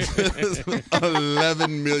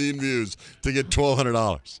 11 million views to get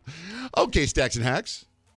 $1,200. Okay, Stacks and Hacks.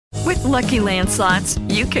 With Lucky Land Slots,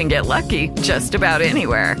 you can get lucky just about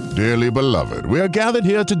anywhere. Dearly beloved, we are gathered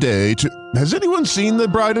here today to... Has anyone seen the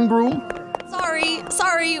bride and groom?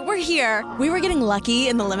 Sorry, we're here. We were getting lucky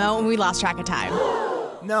in the limo and we lost track of time.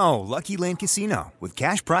 No, Lucky Land Casino, with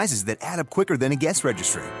cash prizes that add up quicker than a guest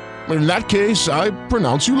registry. In that case, I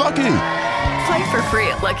pronounce you lucky. Play for free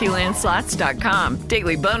at LuckyLandSlots.com.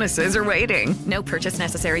 Daily bonuses are waiting. No purchase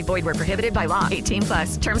necessary. Void where prohibited by law.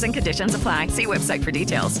 18+. Terms and conditions apply. See website for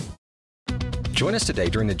details. Join us today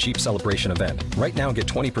during the Jeep Celebration event. Right now, get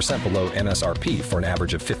 20% below MSRP for an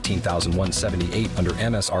average of $15,178 under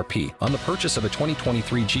MSRP on the purchase of a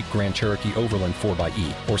 2023 Jeep Grand Cherokee Overland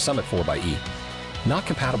 4xE or Summit 4xE. Not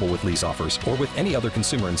compatible with lease offers or with any other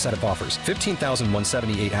consumer incentive offers.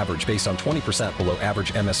 $15,178 average based on 20% below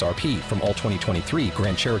average MSRP from all 2023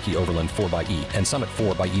 Grand Cherokee Overland 4xE and Summit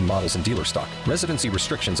 4xE models in dealer stock. Residency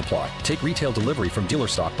restrictions apply. Take retail delivery from dealer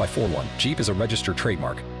stock by 4/1. Jeep is a registered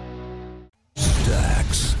trademark.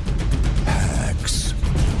 Stacks. Hacks.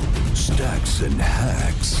 Stacks and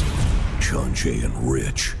Hacks. John Jay and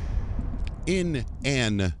Rich. In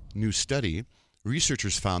an new study,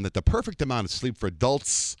 researchers found that the perfect amount of sleep for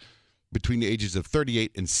adults between the ages of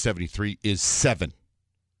 38 and 73 is 7.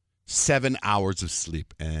 7 hours of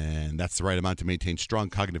sleep. And that's the right amount to maintain strong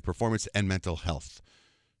cognitive performance and mental health.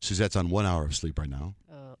 Suzette's on 1 hour of sleep right now.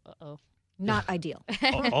 Uh-oh. Not ideal.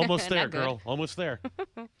 Almost there, Not good. girl. Almost there.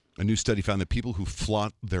 A new study found that people who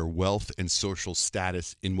flaunt their wealth and social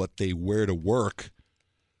status in what they wear to work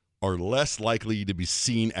are less likely to be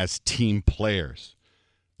seen as team players.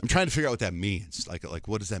 I'm trying to figure out what that means. Like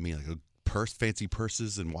what does that mean? Like a purse, fancy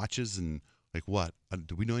purses and watches, and like what?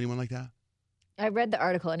 Do we know anyone like that? I read the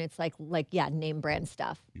article, and it's like name brand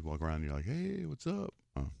stuff. You walk around and you're like, hey, what's up?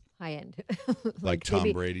 Oh. High end. like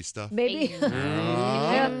Tom Brady stuff? Maybe.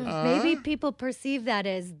 Maybe people perceive that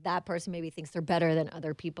as that person maybe thinks they're better than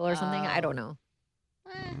other people or something. I don't know.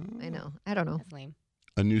 I know. I don't know. That's lame.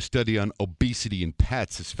 A new study on obesity in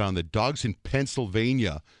pets has found that dogs in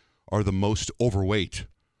Pennsylvania are the most overweight,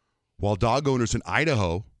 while dog owners in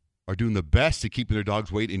Idaho are doing the best at keeping their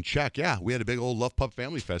dog's weight in check. Yeah, we had a big old Love Pup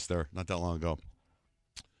Family Fest there not that long ago.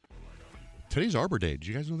 Today's Arbor Day. Did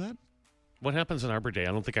you guys know that? What happens on Arbor Day?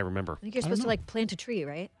 I don't think I remember. I think you're supposed to plant a tree,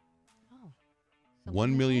 right?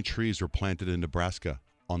 1 million trees were planted in Nebraska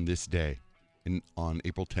on this day, on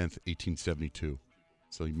April 10th, 1872.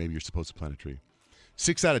 So maybe you're supposed to plant a tree.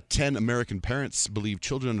 6 out of 10 American parents believe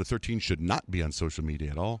children under 13 should not be on social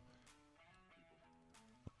media at all.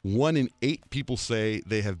 1 in 8 people say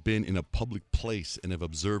they have been in a public place and have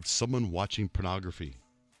observed someone watching pornography.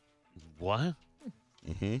 What?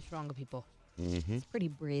 Mm-hmm. What's wrong with people? Mm-hmm. It's pretty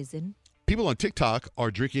brazen. People on TikTok are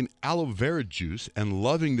drinking aloe vera juice and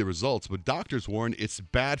loving the results, but doctors warn it's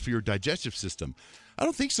bad for your digestive system. I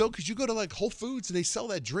don't think so, because you go to like Whole Foods and they sell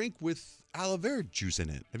that drink with aloe vera juice in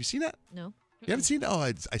it. Have you seen that? No. You haven't seen it? Oh,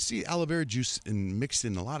 I see aloe vera juice mixed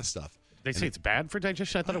in a lot of stuff. They say it's bad for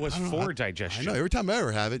digestion? I thought it was for digestion. I know. Every time I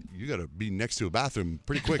ever have it, you got to be next to a bathroom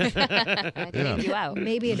pretty quick. You out.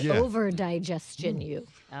 Maybe it Yeah. over-digestion you.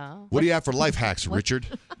 Oh. What do you have for life hacks, Richard?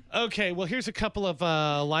 Okay, well, here's a couple of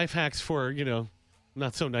life hacks for,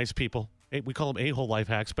 not so nice people. We call them a-hole life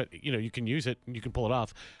hacks, but, you can use it and you can pull it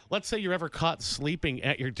off. Let's say you're ever caught sleeping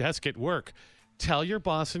at your desk at work. Tell your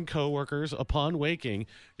boss and coworkers upon waking,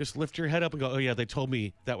 just lift your head up and go, oh, yeah, they told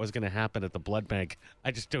me that was going to happen at the blood bank. I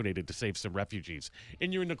just donated to save some refugees.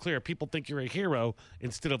 And you're in the clear. People think you're a hero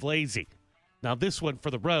instead of lazy. Now, this one for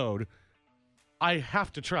the road, I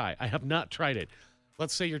have to try. I have not tried it.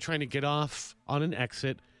 Let's say you're trying to get off on an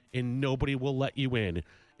exit and nobody will let you in,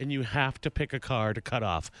 and you have to pick a car to cut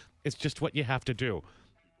off. It's just what you have to do.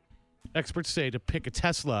 Experts say to pick a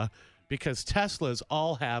Tesla, because Teslas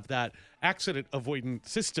all have that accident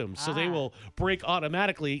avoidance system. So they will brake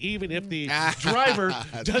automatically even if the driver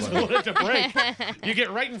doesn't want it to brake. You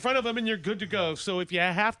get right in front of them and you're good to go. So if you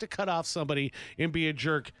have to cut off somebody and be a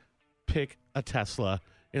jerk, pick a Tesla.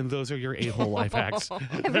 And those are your a-hole life hacks.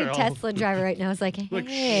 Every Tesla driver right now is like,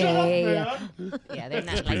 hey. Shut up, man. Yeah, they're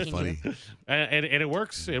not Pretty liking funny. you. And it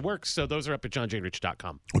works. It works. So those are up at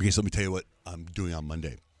johnjrich.com. Okay, so let me tell you what I'm doing on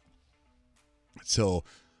Monday. So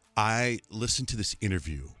I listened to this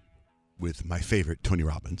interview with my favorite, Tony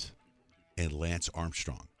Robbins, and Lance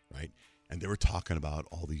Armstrong, right? And they were talking about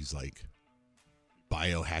all these like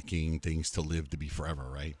biohacking things to live to be forever,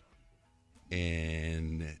 right?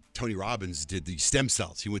 And Tony Robbins did the stem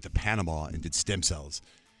cells. He went to Panama and did stem cells,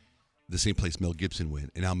 the same place Mel Gibson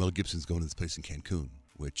went. And now Mel Gibson's going to this place in Cancun,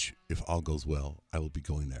 which, if all goes well, I will be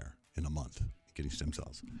going there in a month, getting stem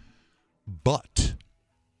cells. But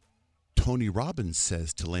Tony Robbins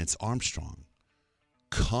says to Lance Armstrong,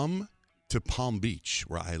 come to Palm Beach,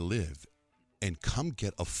 where I live, and come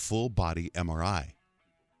get a full-body MRI.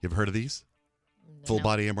 You ever heard of these?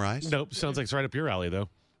 Full-body MRIs? Nope. Sounds like it's right up your alley, though.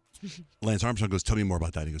 Lance Armstrong goes, tell me more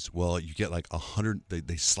about that. He goes, well, you get like 100,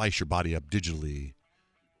 they slice your body up digitally,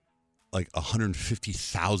 like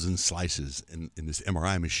 150,000 slices in this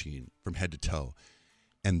MRI machine from head to toe.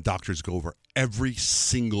 And doctors go over every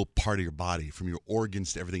single part of your body, from your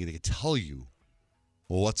organs to everything, and they can tell you,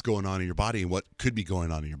 well, what's going on in your body and what could be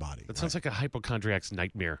going on in your body. That sounds like a hypochondriac's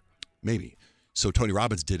nightmare. Maybe. So Tony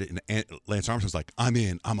Robbins did it, and Lance Armstrong's like, I'm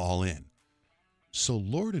in, I'm all in. So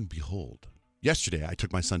Lord and behold, yesterday I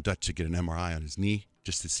took my son Dutch to get an MRI on his knee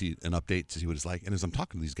just to see an update, to see what it's like. And as I'm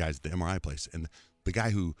talking to these guys at the MRI place, and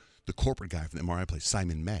the corporate guy from the MRI place,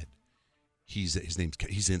 Simon Med, he's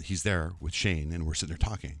there with Shane, and we're sitting there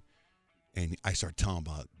talking. And I start telling him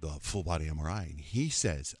about the full body MRI, and he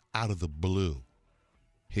says, out of the blue,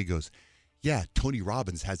 he goes, yeah, Tony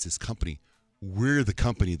Robbins has this company. We're the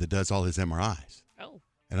company that does all his MRIs. Oh.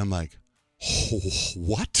 And I'm like, oh,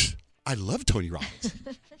 what? I love Tony Robbins.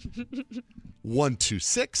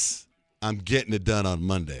 126. I'm getting it done on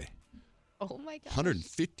Monday. Oh my God.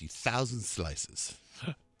 150,000 slices.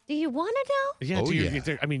 Do you want to know? Yeah. Oh,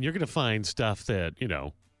 yeah. I mean, you're going to find stuff that,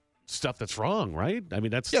 stuff that's wrong, right? I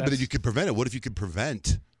mean, that's. But if you could prevent it, what if you could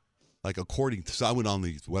prevent, like, according to, so I went on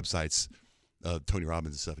these websites, Tony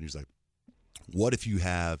Robbins and stuff, and he was like, what if you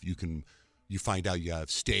find out you have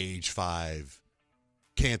stage 5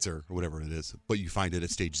 cancer or whatever it is, but you find it at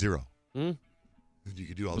stage 0. Mm. You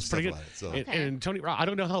could do all this That's stuff pretty about it. So. And Tony, I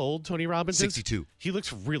don't know how old Tony Robbins 62. is. He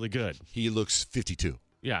looks really good. He looks 52.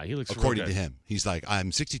 Yeah, he looks according really to good. him. He's like,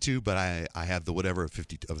 I'm 62, but I have the whatever of a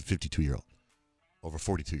 52-year-old, over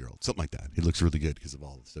 42-year-old, something like that. He looks really good because of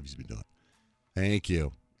all the stuff he's been doing. Thank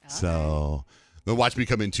you. So. They'll watch me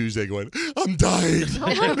come in Tuesday going, I'm dying.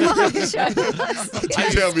 Oh my gosh.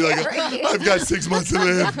 Tuesday I'll be like, I've got 6 months to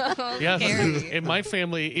live. Yeah. In my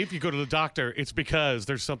family, if you go to the doctor, it's because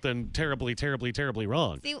there's something terribly, terribly, terribly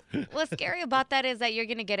wrong. See, what's scary about that is that you're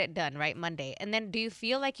going to get it done, right, Monday. And then do you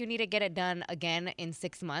feel like you need to get it done again in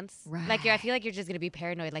 6 months? Right. Like, I feel like you're just going to be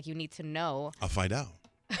paranoid, like you need to know. I'll find out.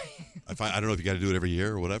 I don't know if you got to do it every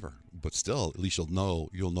year or whatever. but still, at least you'll know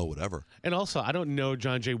whatever. And also, I don't know,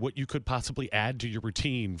 John Jay, what you could possibly add to your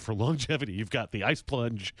routine for longevity. You've got the ice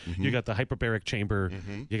plunge, you got the hyperbaric chamber,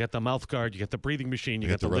 you got the mouth guard, you got the breathing machine, you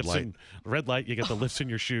got the red lifts light. in red light, you got the lifts in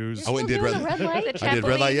your shoes. I went and did red light. I did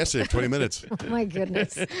red light yesterday for 20 minutes. Oh my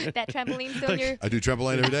goodness. That trampoline still in your... I do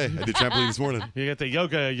trampoline every day. I did trampoline this morning. You got the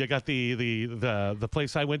yoga. You got the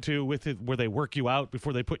place I went to with it where they work you out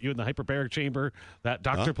before they put you in the hyperbaric chamber. That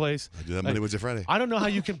doctor place. I do that Monday, Wednesday, Friday. I don't know how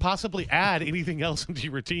you can possibly add anything else into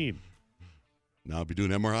your routine. Now I'll be doing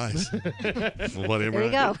MRIs. There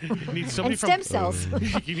you go. You need somebody And stem cells.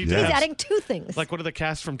 You need He's adding 2 things. like one of the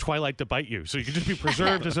casts from Twilight to bite you, so you can just be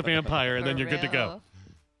preserved as a vampire, and then you're good to go.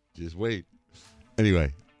 Just wait.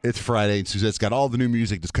 Anyway, it's Friday, and Suzette's got all the new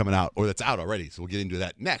music that's coming out, or that's out already. So we'll get into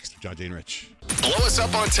that next. John Jay and Rich. Blow us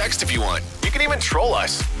up on text if you want. You can even troll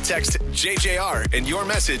us. Text JJR and your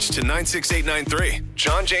message to 96893.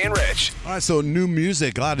 John Jay and Rich. All right, so new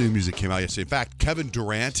music. A lot of new music came out yesterday. In fact, Kevin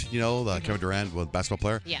Durant, Kevin Durant, the basketball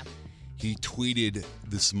player. Yeah. He tweeted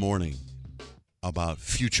this morning about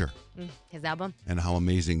Future. His album. And how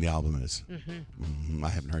amazing the album is. I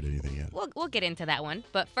haven't heard anything yet. We'll get into that one.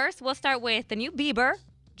 But first, we'll start with the new Bieber.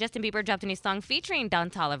 Justin Bieber dropped a new song featuring Don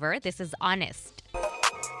Toliver. This is Honest.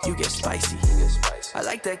 You get spicy. I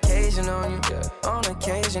like the occasion on you. On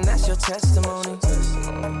occasion, that's your testimony.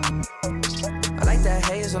 I like that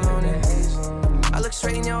hazel on it. I look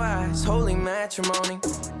straight in your eyes, holy matrimony.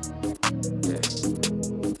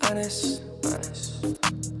 Honest.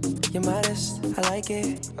 You're modest, I like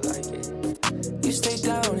it. You stay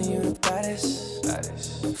down and you the baddest.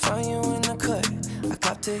 Found you in the cut, I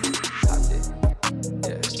copped it.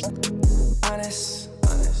 Honest.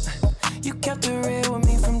 You kept it real with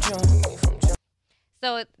me from jump.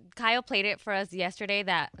 So Kyle played it for us yesterday,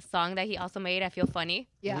 that song that he also made, I Feel Funny.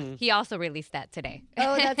 Yeah. He also released that today.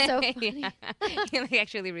 Oh, that's so funny. He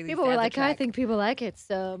actually released People that were as a like, I track. think people like it,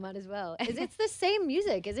 so might as well. It's the same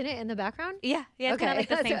music, isn't it, in the background? Yeah, it's kind of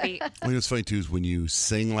like the same beat. What's funny, too, is when you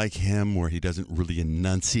sing like him, where he doesn't really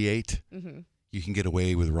enunciate, you can get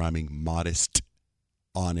away with rhyming modest,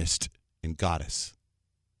 honest, and goddess.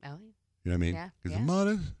 Oh, You know what I mean? Yeah, He's yeah.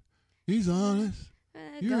 modest, he's honest,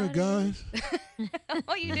 you're a goddess.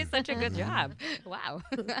 Oh, you did such a good job. Wow.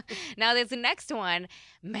 Now, this next one,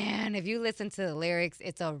 man, if you listen to the lyrics,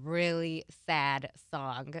 it's a really sad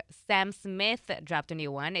song. Sam Smith dropped a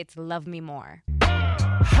new one. It's Love Me More.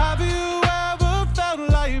 Have you ever felt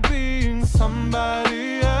like being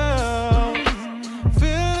somebody else?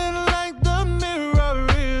 Feeling like the mirror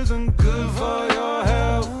isn't good for your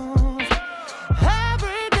health.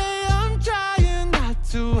 Every day I'm trying not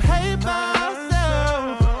to hate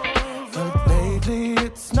myself, but lately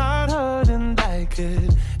it's not hurting like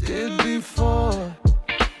it did before.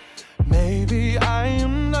 Maybe I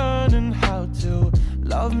am learning how to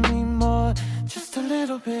love me more, just a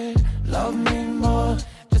little bit. Love me more,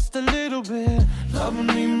 just a little bit. Love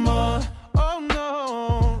me more, oh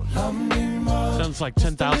no. Love me more. Sounds like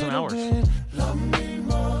 10,000 hours. Love me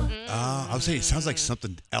more. I would say it sounds like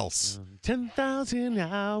something else. 10,000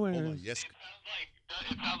 hours. Hold on, yes.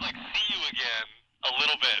 It sounds like See You Again a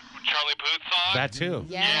little bit. Charlie Puth song. That too.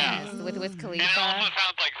 Yes, with Wiz Khalifa. And it also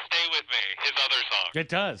sounds like Stay With Me, his other song. It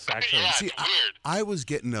does, actually. Yeah, See, it's weird. I was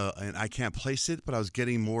getting and I can't place it, but I was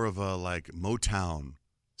getting more of a like Motown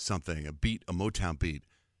something, a Motown beat.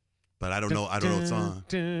 But I don't know. I don't know what's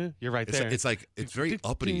on. You're right there. It's very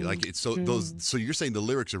uppity. Like it's so those. So you're saying the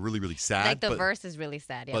lyrics are really really sad. Like the but, verse is really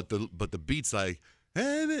sad, yeah. But the beats like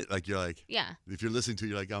you're like Yeah. If you're listening to it,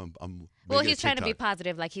 you're like I'm. Well, making a he's trying to be TikTok.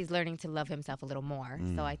 positive, like he's learning to love himself a little more.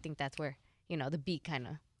 So I think that's where, the beat kind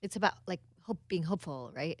of. It's about like being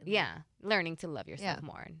hopeful, right? Yeah, learning to love yourself Yeah.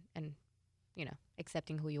 more and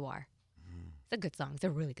accepting who you are. It's a good song. It's a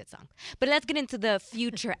really good song. But let's get into the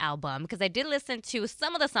Future album, because I did listen to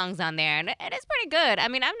some of the songs on there, and it is pretty good. I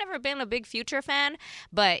mean, I've never been a big Future fan,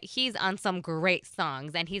 but he's on some great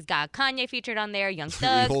songs, and he's got Kanye featured on there, Young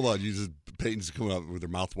Thug. Hold on, Peyton's coming up with her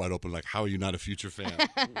mouth wide open, like, how are you not a Future fan?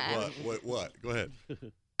 What? Go ahead.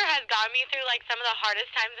 Has gotten me through like some of the hardest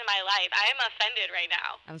times in my life. I am offended right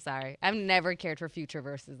now. I'm sorry. I've never cared for Future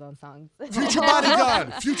verses on songs. Future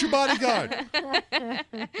Bodyguard. Future Bodyguard.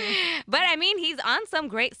 But I mean, he's on some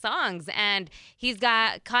great songs, and he's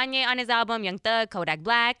got Kanye on his album, Young Thug, Kodak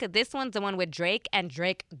Black. This one's the one with Drake, and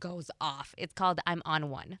Drake goes off. It's called I'm On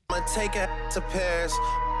One. I'ma take her to Paris.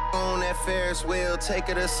 On that Ferris wheel, take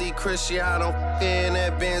her to see Cristiano. In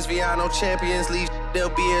that Benz Viano Champions League, there'll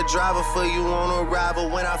be a driver for you on arrival.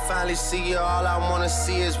 When I finally see you, all I wanna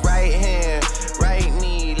see is right hand, right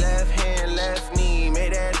knee, left hand, left knee.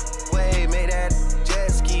 Make that way, make that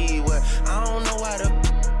jet ski. What? I don't know why the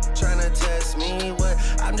tryna test me. What?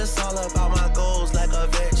 I'm just all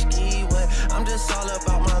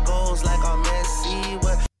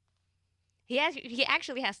He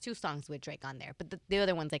actually has 2 songs with Drake on there, but the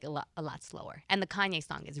other one's like a lot slower. And the Kanye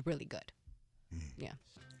song is really good. Yeah.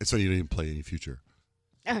 And so you didn't even play any Future.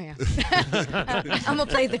 Oh, yeah. I'm going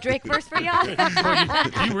to play the Drake verse for y'all.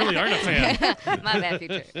 You really aren't a fan. My bad,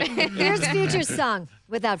 Future. Here's Future's song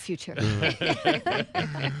without Future.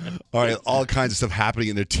 All right, all kinds of stuff happening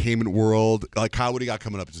in the entertainment world. Like, Kyle, what do you got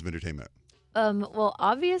coming up in some entertainment? Well,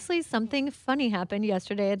 obviously something funny happened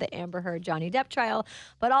yesterday at the Amber Heard Johnny Depp trial.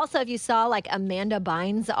 But also, if you saw like Amanda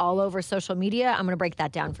Bynes all over social media, I'm going to break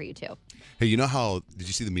that down for you too. Hey, you know how, did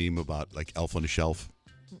you see the meme about like Elf on a Shelf?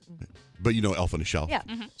 But you know Elf on a Shelf? Yeah.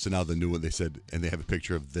 So now the new one, they said, and they have a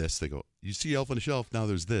picture of this. They go, you see Elf on a Shelf, now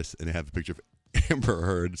there's this. And they have a picture of Amber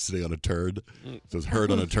Heard sitting on a turd. So it's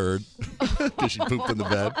Heard on a turd because she pooped in the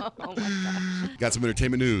bed. Oh, my gosh. Got some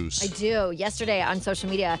entertainment news. I do. Yesterday on social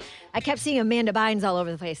media, I kept seeing Amanda Bynes all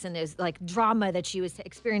over the place, and there's like drama that she was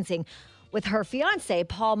experiencing with her fiance,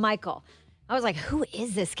 Paul Michael. I was like, who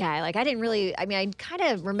is this guy? Like, I kind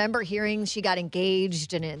of remember hearing she got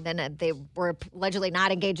engaged and then they were allegedly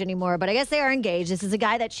not engaged anymore, but I guess they are engaged. This is a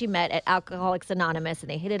guy that she met at Alcoholics Anonymous and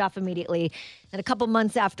they hit it off immediately. And a couple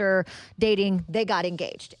months after dating, they got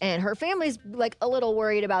engaged. And her family's like a little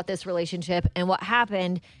worried about this relationship and what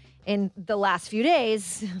happened in the last few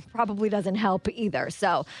days probably doesn't help either.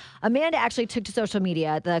 So Amanda actually took to social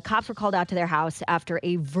media. The cops were called out to their house after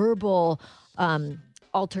a verbal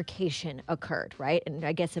altercation occurred, right? And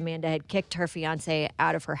I guess Amanda had kicked her fiance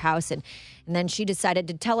out of her house, and then she decided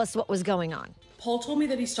to tell us what was going on. Paul told me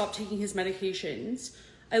that he stopped taking his medications.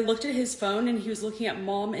 I looked at his phone and he was looking at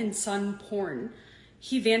mom and son porn.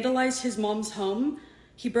 He vandalized his mom's home.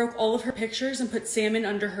 He broke all of her pictures and put salmon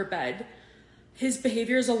under her bed. His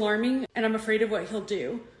behavior is alarming and I'm afraid of what he'll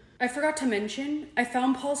do. I forgot to mention, I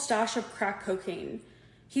found Paul's stash of crack cocaine.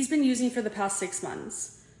 He's been using for the past 6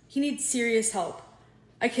 months. He needs serious help.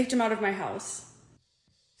 I kicked him out of my house.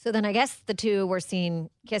 So then I guess the two were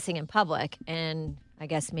seen kissing in public, and I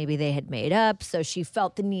guess maybe they had made up, so she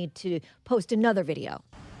felt the need to post another video.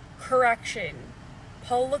 Correction.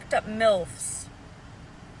 Paul looked up MILFs.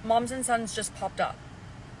 Moms and Sons just popped up.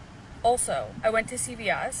 Also, I went to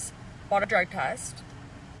CVS, bought a drug test.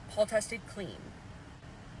 Paul tested clean.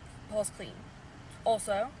 Paul's clean.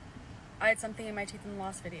 Also, I had something in my teeth in the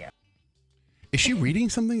last video. Is she reading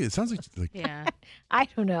something? It sounds like yeah. I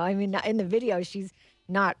don't know. I mean, in the video, she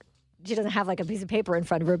doesn't have like a piece of paper in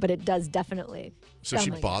front of her, but it does definitely. So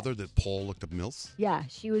she bothered that Paul looked up MILFs? Yeah,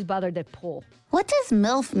 she was bothered that Paul. What does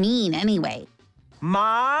MILF mean anyway?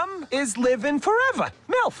 Mom is living forever.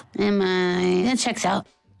 MILF. Am I? That checks out.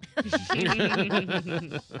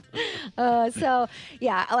 So,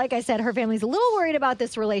 yeah, like I said, her family's a little worried about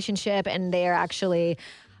this relationship, and they're actually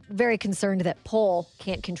very concerned that Paul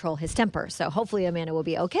can't control his temper. So hopefully Amanda will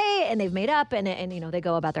be okay, and they've made up, and they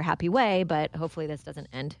go about their happy way, but hopefully this doesn't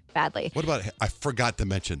end badly. What about, I forgot to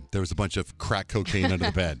mention, there was a bunch of crack cocaine under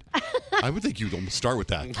the bed. I would think you'd almost start with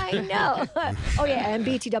that. I know. Oh, yeah, and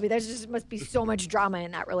BTW, there just must be so much drama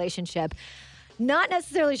in that relationship. Not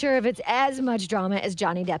necessarily sure if it's as much drama as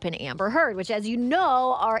Johnny Depp and Amber Heard, which, as you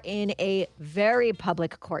know, are in a very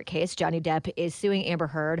public court case. Johnny Depp is suing Amber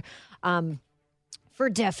Heard for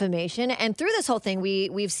defamation. And through this whole thing,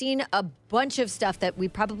 we've seen a bunch of stuff that we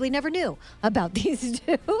probably never knew about these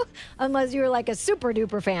two, unless you were like a super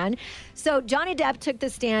duper fan. So Johnny Depp took the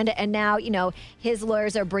stand, and now, his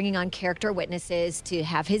lawyers are bringing on character witnesses to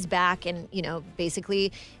have his back and,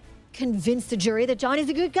 basically convince the jury that Johnny's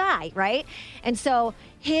a good guy, right? And so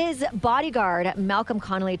his bodyguard, Malcolm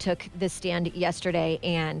Connolly, took the stand yesterday,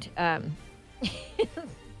 and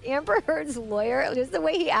Amber Heard's lawyer, just the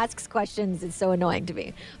way he asks questions is so annoying to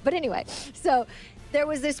me. But anyway, so there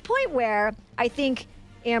was this point where I think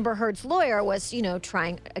Amber Heard's lawyer was,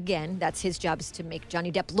 trying, again, that's his job, is to make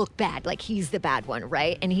Johnny Depp look bad, like he's the bad one,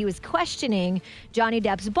 right? And he was questioning Johnny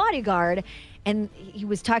Depp's bodyguard, and he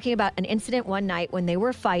was talking about an incident one night when they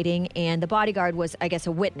were fighting, and the bodyguard was, I guess,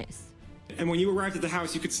 a witness. And when you arrived at the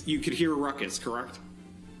house, you could hear a ruckus, correct?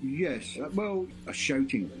 Yes, well, a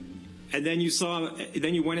shouting. And then you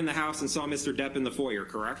went in the house and saw Mr. Depp in the foyer,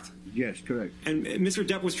 correct? Yes, correct. And Mr.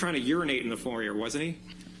 Depp was trying to urinate in the foyer, wasn't he?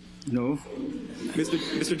 No.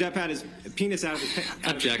 Mr. Depp had his penis out of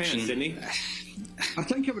his pants, didn't he? I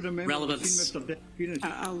think I would remember Relevance. seeing Mr. Depp's penis.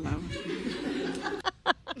 I'll allow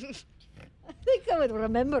I think I would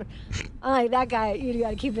remember. That guy, you got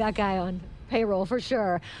to keep that guy on payroll for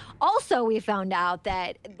sure. Also, we found out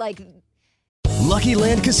that, Lucky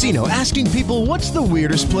Land Casino, asking people, what's the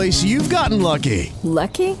weirdest place you've gotten lucky?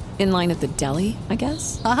 Lucky? In line at the deli, I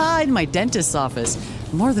guess? Aha, in my dentist's office.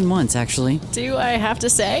 More than once, actually. Do I have to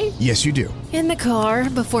say? Yes, you do. In the car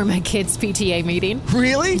before my kids' PTA meeting.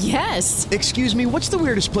 Really? Yes. Excuse me, what's the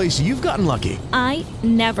weirdest place you've gotten lucky? I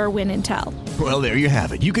never win and tell. Well, there you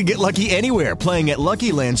have it. You can get lucky anywhere, playing at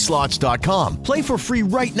LuckyLandSlots.com. Play for free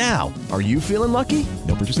right now. Are you feeling lucky?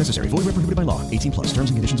 No purchase necessary. Void where prohibited by law. 18 plus. Terms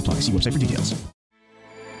and conditions apply. See website for details.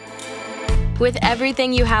 With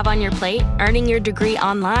everything you have on your plate, earning your degree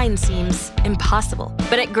online seems impossible.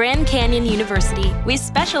 But at Grand Canyon University, we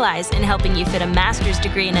specialize in helping you fit a master's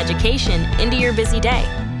degree in education into your busy day.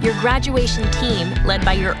 Your graduation team, led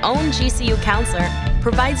by your own GCU counselor,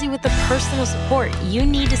 provides you with the personal support you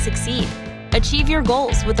need to succeed. Achieve your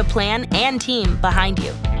goals with a plan and team behind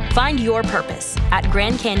you. Find your purpose at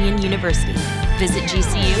Grand Canyon University. Visit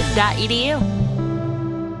gcu.edu.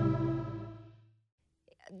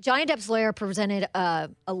 Johnny Depp's lawyer presented a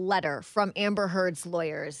letter from Amber Heard's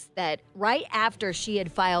lawyers that right after she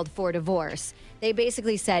had filed for divorce, they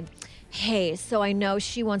basically said, hey, so I know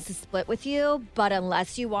she wants to split with you, but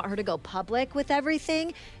unless you want her to go public with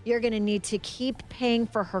everything, you're going to need to keep paying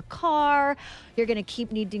for her car. You're going to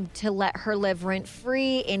keep needing to let her live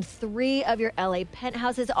rent-free in 3 of your LA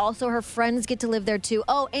penthouses. Also, her friends get to live there too.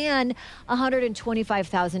 Oh, and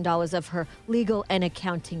 $125,000 of her legal and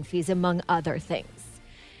accounting fees, among other things.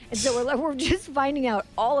 And so we're just finding out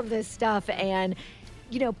all of this stuff. And,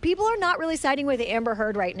 you know, people are not really siding with Amber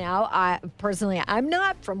Heard right now. Personally, I'm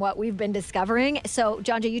not, from what we've been discovering. So,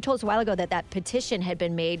 John Jay, you told us a while ago that petition had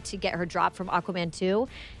been made to get her dropped from Aquaman 2.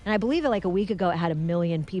 And I believe like a week ago it had 1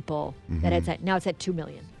 million people that it's at. Now it's at 2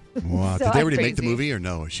 million. Wow. So Did they already crazy. make the movie or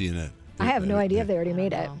no? Is she in it? I have no idea if they already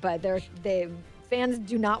made it. But fans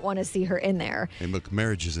do not want to see her in there. And look,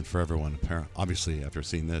 marriage isn't for everyone, apparently. Obviously, after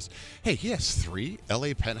seeing this. Hey, he has 3 LA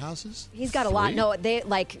penthouses? He's got a lot. No,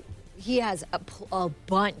 he has a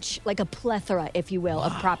bunch, like a plethora, if you will,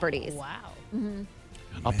 of properties. Wow. Mm-hmm.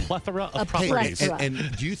 A plethora of A properties. plethora.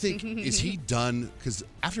 And do you think, is he done? Because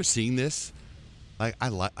after seeing this, I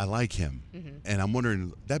like him. And I'm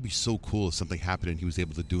wondering, that'd be so cool if something happened and he was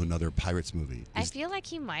able to do another Pirates movie. I feel like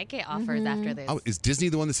he might get offers after this. Oh, is Disney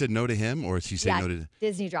the one that said no to him, or is he saying no to?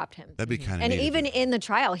 Disney dropped him. That'd be kind of And neat. even in the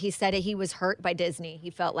trial, he said he was hurt by Disney.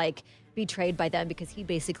 He felt like betrayed by them because he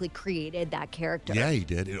basically created that character. Yeah, he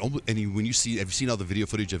did. When you see, have you seen all the video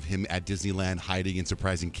footage of him at Disneyland hiding and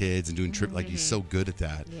surprising kids and doing trip? Like he's so good at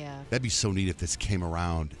that. Yeah. That'd be so neat if this came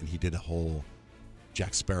around and he did a whole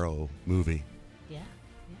Jack Sparrow movie. Yeah.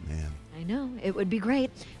 Man. I know. It would be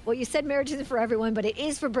great. Well, you said marriage isn't for everyone, but it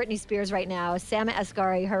is for Britney Spears right now. Sama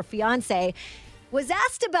Asghari, her fiance, was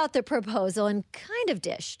asked about the proposal and kind of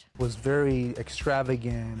dished. Was very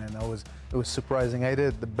extravagant, and it was surprising. I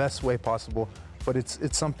did it the best way possible, but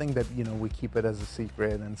it's something that, you know, we keep it as a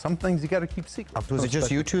secret, and some things you got to keep secret. Was it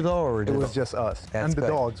just you two though, or it was just us and the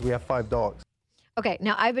dogs? We have 5 dogs. Okay,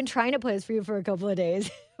 now I've been trying to play this for you for a couple of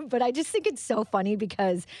days, but I just think it's so funny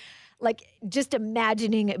because just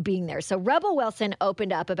imagining it being there. So Rebel Wilson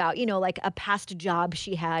opened up about, like a past job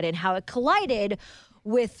she had and how it collided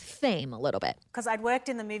with fame a little bit. Because I'd worked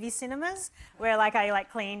in the movie cinemas where I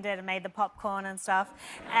cleaned it and made the popcorn and stuff.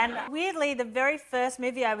 And weirdly, the very first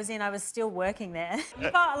movie I was in, I was still working there. You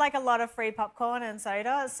got a lot of free popcorn and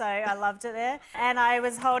soda, so I loved it there. And I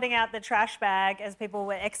was holding out the trash bag as people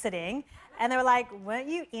were exiting. And they were like, weren't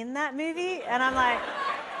you in that movie? And I'm like,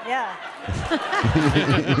 yeah.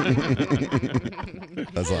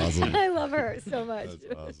 That's awesome. I love her so much.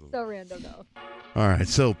 That's awesome. So random, though. All right,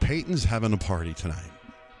 so Peyton's having a party tonight.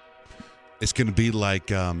 It's going to be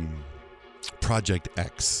like Project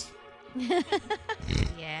X.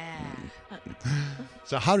 Yeah.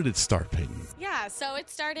 So how did it start, Peyton? Yeah, so it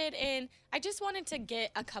started I just wanted to get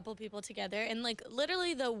a couple people together, and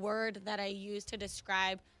literally the word that I used to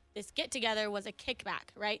describe this get together was a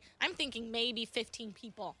kickback, right? I'm thinking maybe 15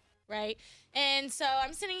 people, right? And so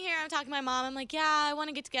I'm sitting here, I'm talking to my mom, I'm like, yeah, I want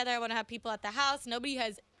to get together, I want to have people at the house.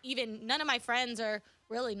 None of my friends, or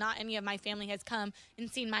really not any of my family, has come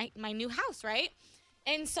and seen my new house, right?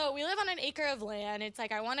 And so we live on an acre of land. It's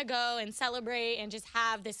like I want to go and celebrate and just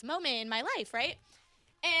have this moment in my life, right?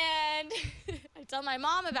 And I tell my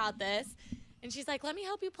mom about this, and she's like, let me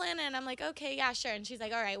help you plan it. And I'm like, okay, yeah, sure. And she's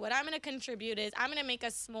like, all right, what I'm going to contribute is I'm going to make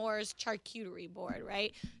a s'mores charcuterie board,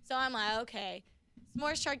 right? So I'm like, okay,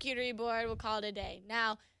 s'mores charcuterie board, we'll call it a day.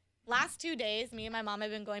 Now, last 2 days, me and my mom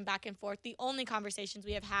have been going back and forth. The only conversations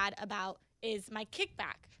we have had about is my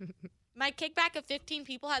kickback. My kickback of 15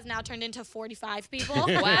 people has now turned into 45 people.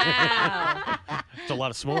 Wow. It's a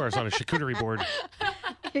lot of s'mores on a charcuterie board.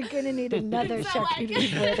 You're gonna need another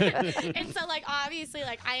charcuterie board. And so, like, obviously,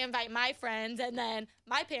 like, I invite my friends, and then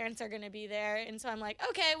my parents are going to be there. And so I'm like,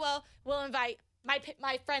 okay, well, we'll invite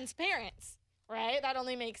my friends' parents, right? That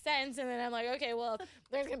only makes sense. And then I'm like, okay, well,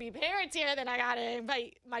 there's going to be parents here. Then I got to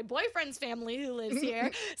invite my boyfriend's family who lives here.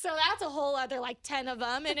 So that's a whole other, like, 10 of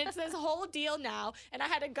them. And it's this whole deal now. And I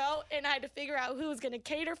had to go and I had to figure out who was going to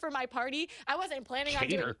cater for my party. I wasn't planning on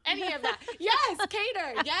doing any of that. Yes,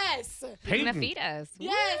 cater. Yes. Gonna feed us.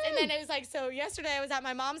 Yes. And then it was like, so yesterday I was at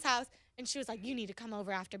my mom's house and she was like, you need to come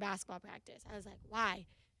over after basketball practice. I was like, why?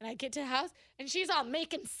 And I get to the house, and she's all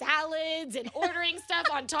making salads and ordering stuff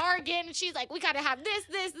on Target. And she's like, we got to have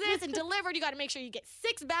this, and delivered. You got to make sure you get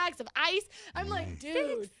 6 bags of ice. I'm like,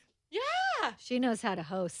 dude. Yeah. She knows how to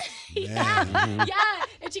host. Yeah.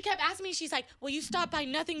 And she kept asking me, she's like, will you stop by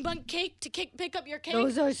Nothing Bundt Cake to pick up your cake?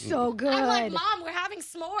 Those are so good. I'm like, Mom, we're having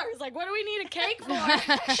s'mores. Like, what do we need a cake for?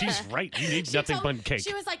 She's right. You need Nothing Bundt Cake.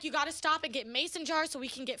 She was like, you got to stop and get mason jars so we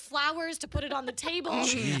can get flowers to put it on the table.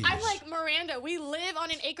 Jeez. I'm like, Miranda, we live on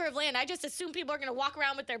an acre of land. I just assume people are going to walk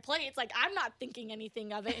around with their plates. Like, I'm not thinking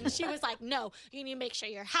anything of it. And she was like, no, you need to make sure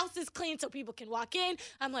your house is clean so people can walk in.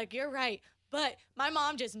 I'm like, you're right. But my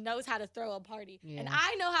mom just knows how to throw a party. Yeah. And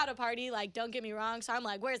I know how to party, like, don't get me wrong. So I'm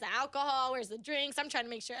like, where's the alcohol? Where's the drinks? I'm trying to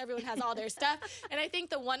make sure everyone has all their stuff. And I think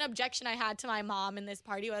the one objection I had to my mom in this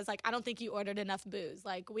party was, like, I don't think you ordered enough booze.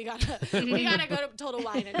 Like, we gotta go to Total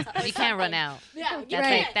Wine. You can't run out. Yeah,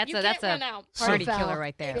 That's a party killer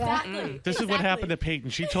right there. Exactly. This is what happened to Peyton.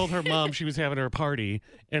 She told her mom she was having her party,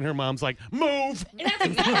 and her mom's like, move. And that's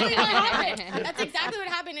exactly what happened. That's exactly what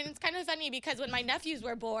happened. And it's kind of funny because when my nephews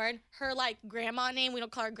were born, her, like, grandma name, we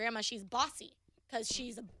don't call her grandma, she's Bossy. Because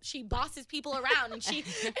she bosses people around and she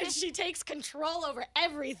takes control over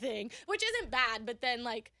everything, which isn't bad. But then,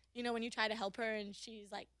 like, you know, when you try to help her and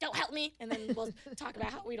she's like, don't help me. And then we'll talk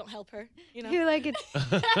about how we don't help her, you know? You're like,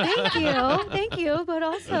 thank you. But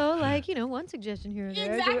also, like, you know, one suggestion here and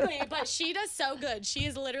there. Exactly. But she does so good. She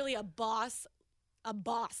is literally a boss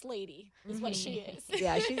lady is what she is.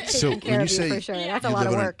 Yeah, she's taking care of you for sure. That's a lot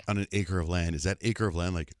of work. On an acre of land, is that acre of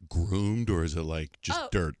land like groomed or is it like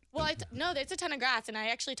just dirt? Well, no, there's a ton of grass. And I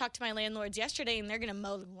actually talked to my landlords yesterday and they're going to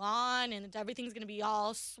mow the lawn and everything's going to be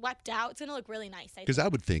all swept out. It's going to look really nice. Because I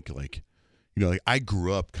would think like, you know, like I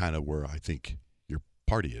grew up kind of where I think your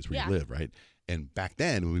party is, where you live, right? And back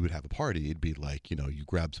then when we would have a party, it'd be like, you know, you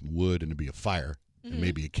grab some wood and it'd be a fire and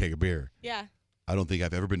maybe a keg of beer. Yeah. I don't think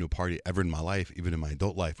I've ever been to a party ever in my life, even in my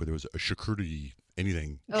adult life, where there was a charcuterie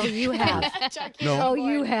anything. Oh, you have. No. Oh,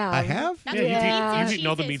 you have. I have? Yeah, you've eaten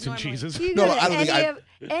all the meats and cheeses. You No, go to I don't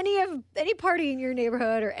think any party in your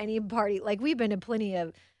neighborhood or any party, like we've been to plenty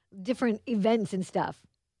of different events and stuff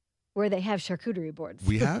where they have charcuterie boards.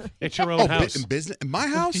 We have? It's your own house. In business? In my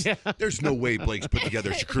house? Yeah. There's no way Blake's put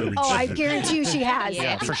together a charcuterie. Oh, I guarantee you she has.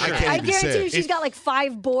 Yeah, for sure. I guarantee you she's got like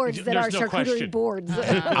 5 boards that are There's no charcuterie question. boards.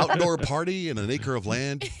 Outdoor party in an acre of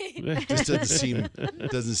land just doesn't seem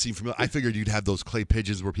familiar. I figured you'd have those clay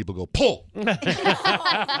pigeons where people go pull. No.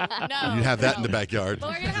 You'd have that in the backyard.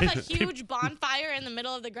 But we're going to have a huge bonfire in the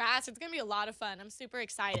middle of the grass. It's going to be a lot of fun. I'm super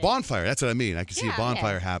excited. A bonfire. That's what I mean. I can see a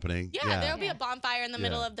bonfire happening. Yeah, there'll be a bonfire in the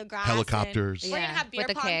middle of the grass. Helicopters. We're going to have beer With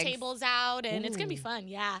the pong kegs. tables out, and it's going to be fun.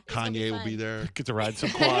 Yeah. it's gonna Kanye will fun. be there. Get to ride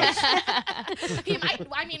some quads.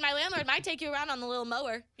 My landlord might take you around on the little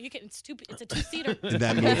mower. It's a 2-seater. In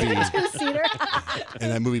that movie, 2-seater. in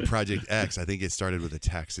that movie Project X, I think it started with a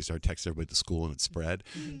text. They started texting everybody at the school and it spread.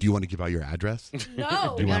 Do you want to give out your address?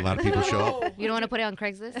 No. Do you want a lot of people to show up? You don't want to put it on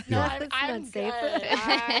Craigslist? No, Yeah. I'm safe. good.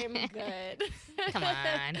 I'm good. Come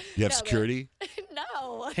on. You have security?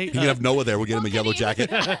 No. Hey, You can have Noah there. We'll get him a yellow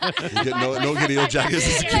jacket. We'll get Noah get a yellow jacket as a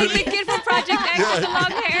Like security. the kid from Project X with the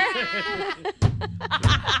long hair.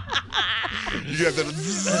 You have The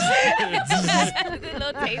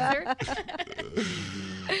little taser.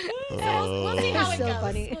 We'll see how it So goes.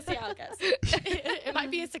 funny. We'll see how it goes. It might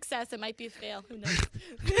be a success. It might be a fail. Who knows?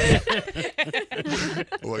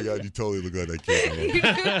 Oh my God, you totally look like that kid.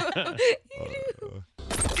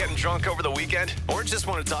 Getting drunk over the weekend? Or just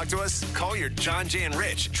want to talk to us? Call your John, Jay, and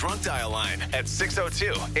Rich drunk dial line at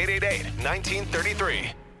 602-888-1933.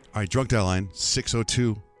 All right, drunk dial line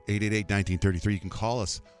 602-888-1933. You can call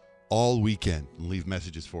us all weekend and leave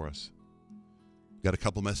messages for us. Got a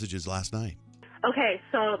couple messages last night. Okay,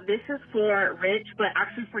 so this is for Rich, but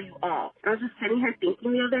actually for you all. I was just sitting here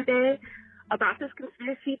thinking the other day about this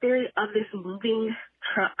conspiracy theory of this moving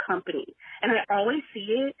truck company. And I always see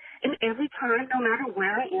it, and every time, no matter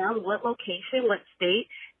where I am, what location, what state,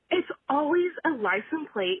 it's always a license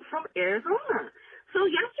plate from Arizona. So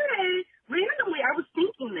yesterday, randomly, I was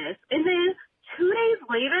thinking this, and then 2 days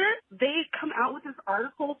later, they come out with this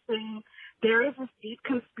article saying there is this deep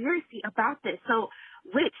conspiracy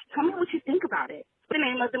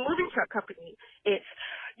moving truck company. It's,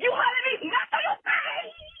 you want to be nuts on your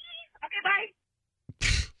face! Okay, bye.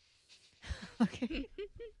 Okay.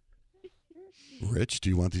 Rich, do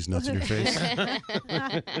you want these nuts in your face?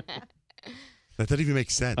 That doesn't even make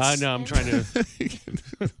sense. No, I'm trying to.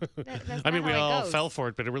 That's I mean, not we how it all goes. fell for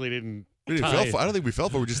it, but it really didn't. We didn't tie. fell for, I don't think we fell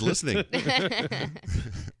for it. We're just listening.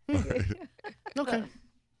 Okay.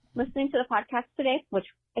 Listening to the podcast today, which,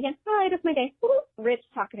 again, highlight of my day. Rich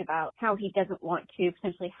talking about how he doesn't want to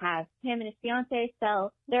potentially have him and his fiance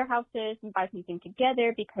sell their houses and buy something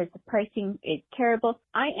together because the pricing is terrible.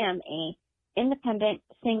 I am a independent,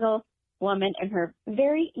 single woman in her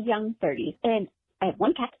very young 30s, and I have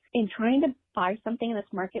one cat, and trying to buy something in this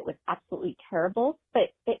market was absolutely terrible, but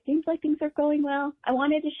it seems like things are going well. I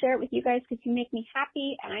wanted to share it with you guys because you make me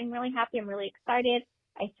happy, and I'm really happy. I'm really excited.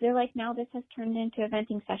 I feel like now this has turned into a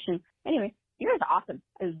venting session. Anyway, you guys are awesome.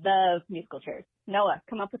 I love musical chairs. Noah,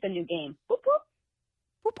 come up with a new game. Whoop, whoop.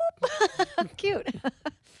 Cute.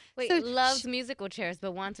 Wait, So loves musical chairs,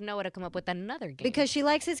 but wants Noah to come up with another game. Because she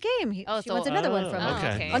likes his game. She wants another one from him.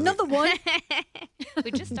 okay. Another one.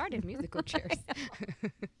 We just started musical chairs.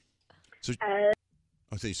 So,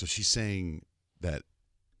 okay, so she's saying that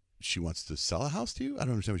she wants to sell a house to you? I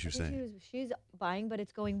don't understand what you're saying. She's buying, but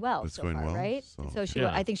it's going well It's so going far, well, right? so- So she,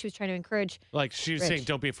 Yeah. I think she was trying to encourage. Like she was Rich. saying,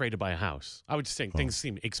 don't be afraid to buy a house. I was just saying things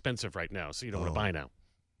seem expensive right now, so you don't want to buy now.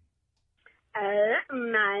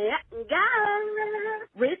 My God.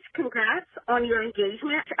 Rich, congrats on your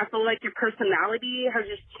engagement. I feel like your personality has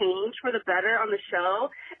just changed for the better on the show.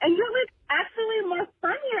 And you're like actually more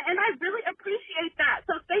funnier, and I really appreciate that.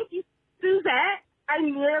 So thank you, Suzette. I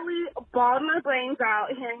nearly bawled my brains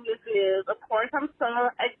out hearing this news. Of course, I'm so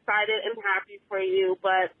excited and happy for you,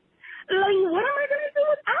 but like, what am I going to do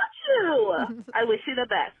without you? I wish you the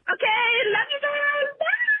best. Okay, love you guys.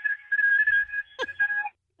 Bye.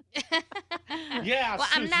 Yeah. Well,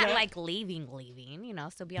 I'm not Suzette. like leaving, you know,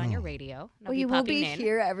 still be on your radio. And I'll Well, be you will popping be in.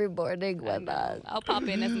 here every morning with us. I'll pop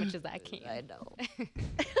in as much as I can. I know.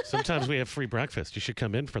 Sometimes we have free breakfast. You should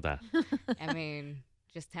come in for that. I mean,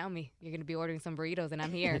 just tell me. You're going to be ordering some burritos, and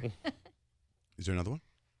I'm here. Is there another one?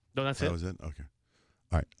 No, that's That it. was it? Okay.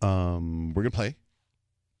 All right. We're going to play.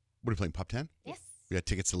 What are we playing? Pop 10? Yes. We got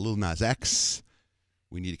tickets to Lil Nas X.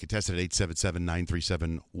 We need a contestant at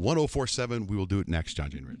 877-937-1047. We will do it next, John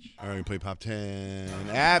J. and Rich. All right, we play Pop 10.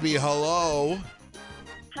 Abby, hello.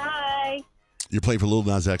 Hi. You're playing for Lil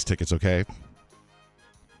Nas X tickets, okay?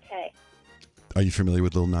 Okay. Are you familiar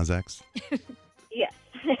with Lil Nas X? Yes.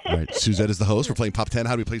 All right. Suzette is the host. We're playing Pop 10.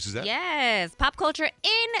 How do we play, Suzette? Yes. Pop culture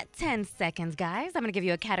in 10 seconds, guys. I'm going to give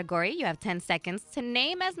you a category. You have 10 seconds to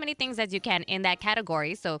name as many things as you can in that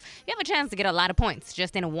category. So you have a chance to get a lot of points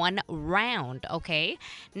just in one round, okay?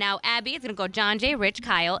 Now, Abby, it's going to go John J., Rich,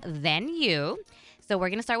 Kyle, then you. So we're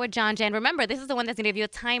going to start with John J. And remember, this is the one that's going to give you a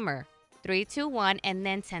timer. 3, 2, 1, and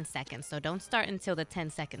then 10 seconds. So don't start until the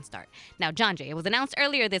 10 seconds start. Now, John J., it was announced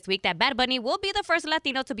earlier this week that Bad Bunny will be the first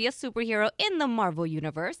Latino to be a superhero in the Marvel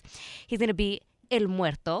Universe. He's going to be El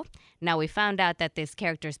Muerto. Now, we found out that this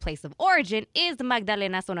character's place of origin is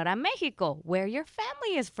Magdalena, Sonora, Mexico, where your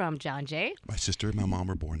family is from, John J. My sister and my mom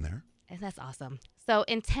were born there. And that's awesome. So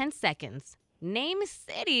in 10 seconds, name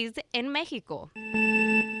cities in Mexico.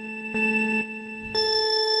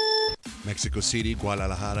 Mexico City,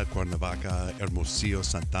 Guadalajara, Cuernavaca, Hermosillo,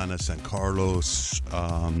 Santana, San Carlos,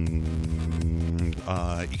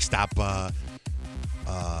 Ixtapa.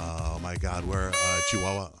 Oh my God, where?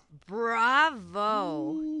 Chihuahua.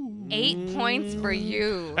 Bravo. 8 points for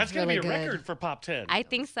you. That's going to Really be a good. record for Pop 10. I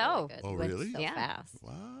think so. Oh, Went really? So Yeah. fast.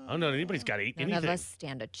 I don't know. Anybody's got None anything. of us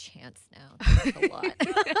stand a chance now. That's a lot.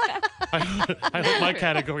 I hope my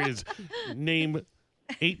category is name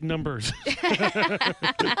 8 numbers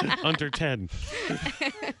under 10.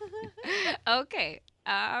 Okay.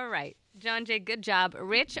 All right. John J., good job.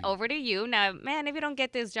 Rich, over to you. Now, man, if you don't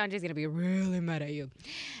get this, John J's going to be really mad at you.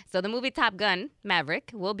 So the movie Top Gun,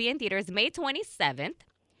 Maverick, will be in theaters May 27th.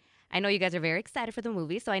 I know you guys are very excited for the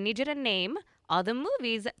movie, so I need you to name all the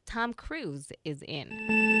movies Tom Cruise is in.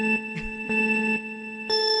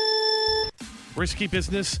 Risky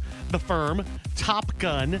Business, The Firm, Top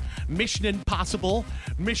Gun, Mission Impossible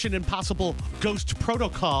Ghost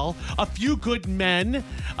Protocol, A Few Good Men,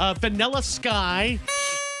 Vanilla Sky.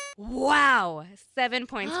 Wow. 7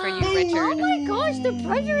 points for you, Oh Richard. my gosh, the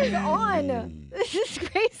pressure is on. This is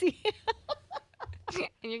crazy.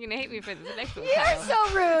 And you're going to hate me for this next one, You're Kyle. so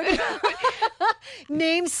rude.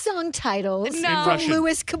 Name song titles No. from Russian.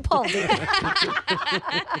 Louis Capaldi.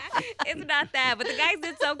 It's not that, but the guys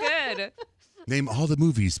did so good. Name all the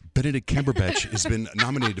movies Benedict Cumberbatch has been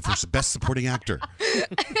nominated for Best Supporting Actor.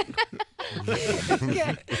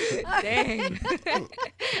 Dang.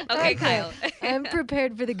 Okay, Kyle. I'm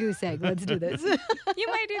prepared for the goose egg. Let's do this. You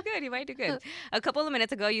might do good. You might do good. A couple of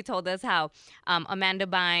minutes ago, you told us how Amanda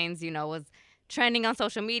Bynes, was trending on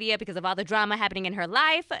social media because of all the drama happening in her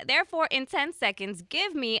life. Therefore, in 10 seconds,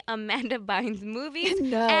 give me Amanda Bynes movies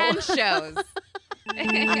and shows.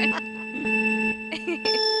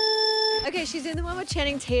 Okay, she's in the one with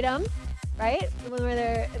Channing Tatum, right? The one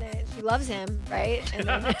where she loves him, right? And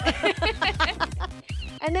then,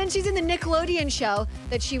 and then she's in the Nickelodeon show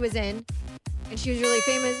that she was in. And she was really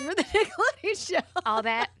famous for the Nickelodeon show. All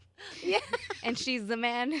that? Yeah. And she's the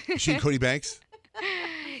man. Is she Cody Banks?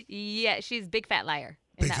 Yeah, she's Big Fat Liar.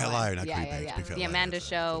 Big Fat Liar, not Cody Banks. Big Fat The Liar. Amanda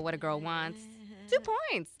Show, What a Girl Wants. 2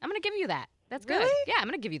 points. I'm going to give you that. That's good. Really? Yeah, I'm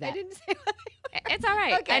going to give you that. I didn't say what It's all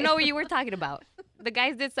right. Okay. I know what you were talking about. The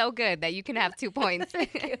guys did so good that you can have 2 points.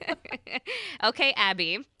 Okay,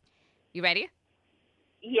 Abby. You ready?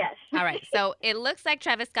 Yes. All right. So it looks like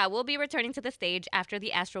Travis Scott will be returning to the stage after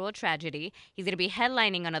the Astroworld tragedy. He's going to be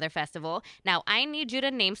headlining another festival. Now, I need you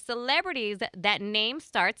to name celebrities that name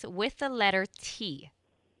starts with the letter T.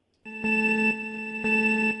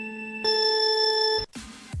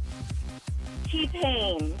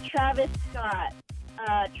 T-Pain, Travis Scott,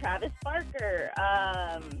 Travis Barker,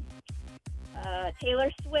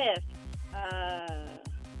 Taylor Swift.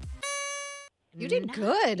 You did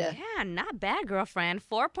good. Yeah, not bad, girlfriend.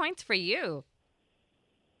 4 points for you.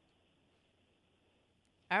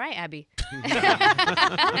 All right, Abby. I'm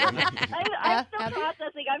still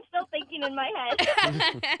processing. I'm still thinking in my head.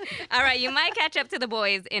 All right, you might catch up to the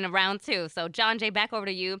boys in round 2. So, John Jay, back over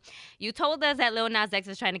to you. You told us that Lil Nas X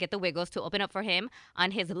is trying to get the Wiggles to open up for him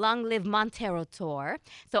on his Long Live Montero tour.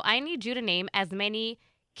 So, I need you to name as many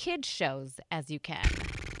kid shows as you can.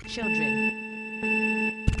 Children.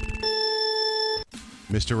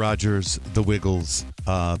 Mr. Rogers, The Wiggles,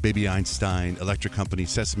 Baby Einstein, Electric Company,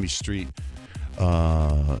 Sesame Street.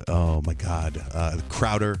 Oh my God,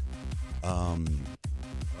 Crowder.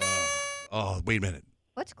 Wait a minute.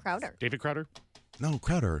 What's Crowder? David Crowder? No,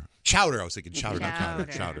 Crowder. Chowder. I was thinking Chowder, not Crowder.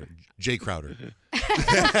 Chowder. Jay Crowder.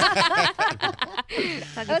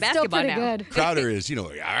 That's still pretty good. Crowder is, you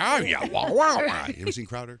ever seen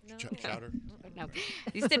Crowder? Chowder? No.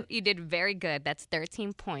 You did very good. That's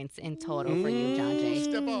 13 points in total for you, John Jay.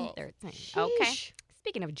 Step up. 13. Okay.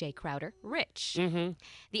 Speaking of Jay Crowder, Rich. The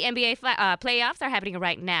NBA playoffs are happening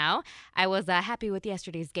right now. I was happy with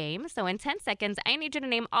yesterday's game. So in 10 seconds, I need you to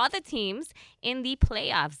name all the teams in the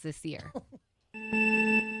playoffs this year.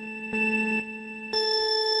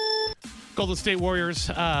 Golden State Warriors,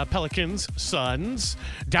 Pelicans, Suns,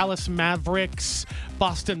 Dallas Mavericks,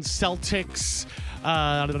 Boston Celtics,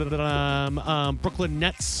 Brooklyn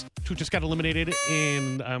Nets, who just got eliminated,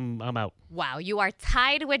 and I'm out. Wow, you are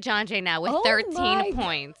tied with John Jay now with Oh 13 my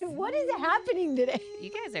points. God. What is happening today? You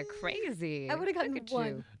guys are crazy. I would have gotten Look at one.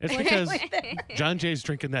 you. It's because John Jay's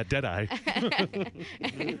drinking that Deadeye.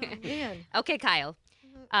 Man. Okay, Kyle.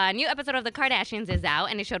 A new episode of The Kardashians is out,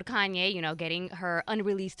 and it showed Kanye, getting her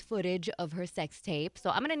unreleased footage of her sex tape. So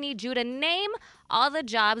I'm going to need you to name all the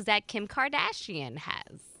jobs that Kim Kardashian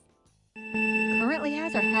has. Currently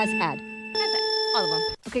has or has had? All of them.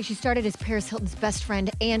 Okay, she started as Paris Hilton's best friend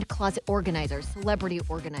and closet organizer, celebrity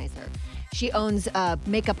organizer. She owns a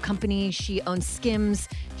makeup company. She owns Skims.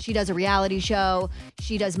 She does a reality show.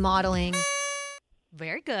 She does modeling.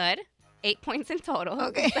 Very good. 8 points in total.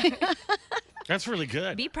 Okay. That's really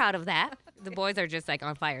good. Be proud of that. The boys are just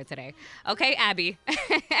on fire today. Okay, Abby.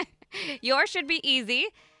 Yours should be easy.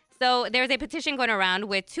 So there's a petition going around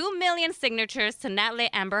with 2 million signatures to not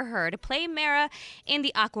let Amber Heard play Mara in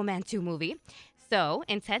the Aquaman 2 movie. So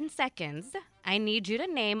in 10 seconds, I need you to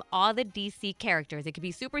name all the DC characters. It could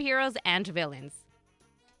be superheroes and villains.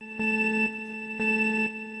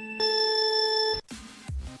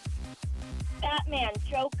 Batman,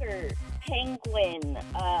 Joker, Penguin,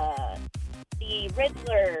 the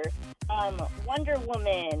Riddler, Wonder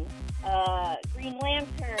Woman, Green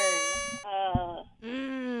Lantern.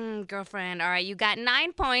 Girlfriend. All right, you got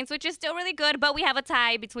 9 points, which is still really good, but we have a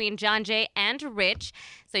tie between John Jay and Rich.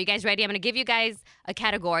 So you guys ready? I'm going to give you guys a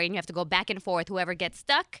category, and you have to go back and forth. Whoever gets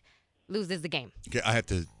stuck loses the game. Okay, I have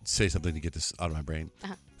to say something to get this out of my brain.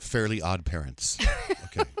 Fairly Odd Parents.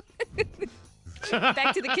 Okay.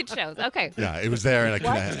 Back to the kid shows. Okay. Yeah, it was there, and I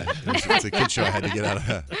couldn't. It's a kid show I had to get out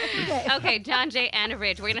of. Okay, John Jay and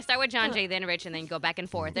Rich. We're going to start with John Jay, then Rich, and then go back and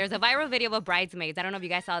forth. There's a viral video of Bridesmaids. I don't know if you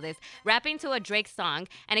guys saw this. Rapping to a Drake song,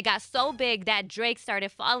 and it got so big that Drake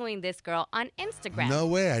started following this girl on Instagram. No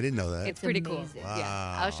way, I didn't know that. It's pretty cool. Wow.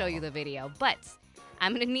 Yeah, I'll show you the video. But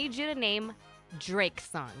I'm going to need you to name Drake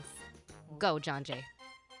songs. Go, John Jay.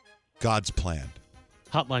 God's Plan.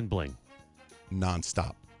 Hotline Bling.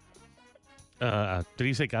 Nonstop. Did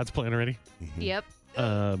he say God's Plan already? Yep.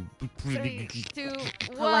 3, 2, 1.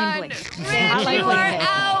 Hotline Bling. You are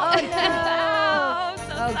out. Oh,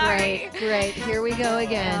 no. Oh, great. Here we go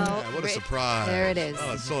again. What a surprise. There it is.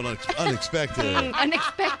 Oh, it's so unexpected.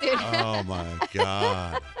 Unexpected. Oh, my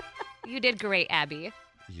God. You did great, Abby.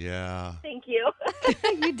 Yeah. Thank you.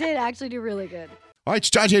 You did actually do really good. All right, it's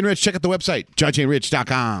John Jay and Rich. Check out the website,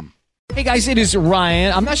 johnjayandrich.com. Hey guys, it is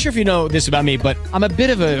Ryan. I'm not sure if you know this about me, but I'm a bit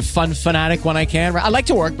of a fun fanatic when I can. I like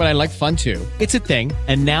to work, but I like fun too. It's a thing.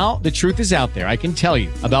 And now the truth is out there. I can tell you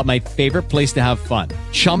about my favorite place to have fun.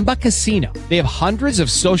 Chumba Casino. They have hundreds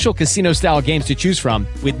of social casino style games to choose from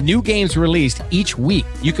with new games released each week.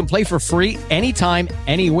 You can play for free anytime,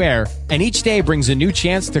 anywhere. And each day brings a new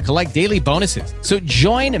chance to collect daily bonuses. So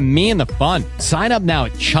join me in the fun. Sign up now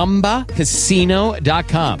at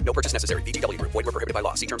ChumbaCasino.com. No purchase necessary. VGW Group. Void where prohibited by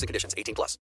law. See terms and conditions. 18+.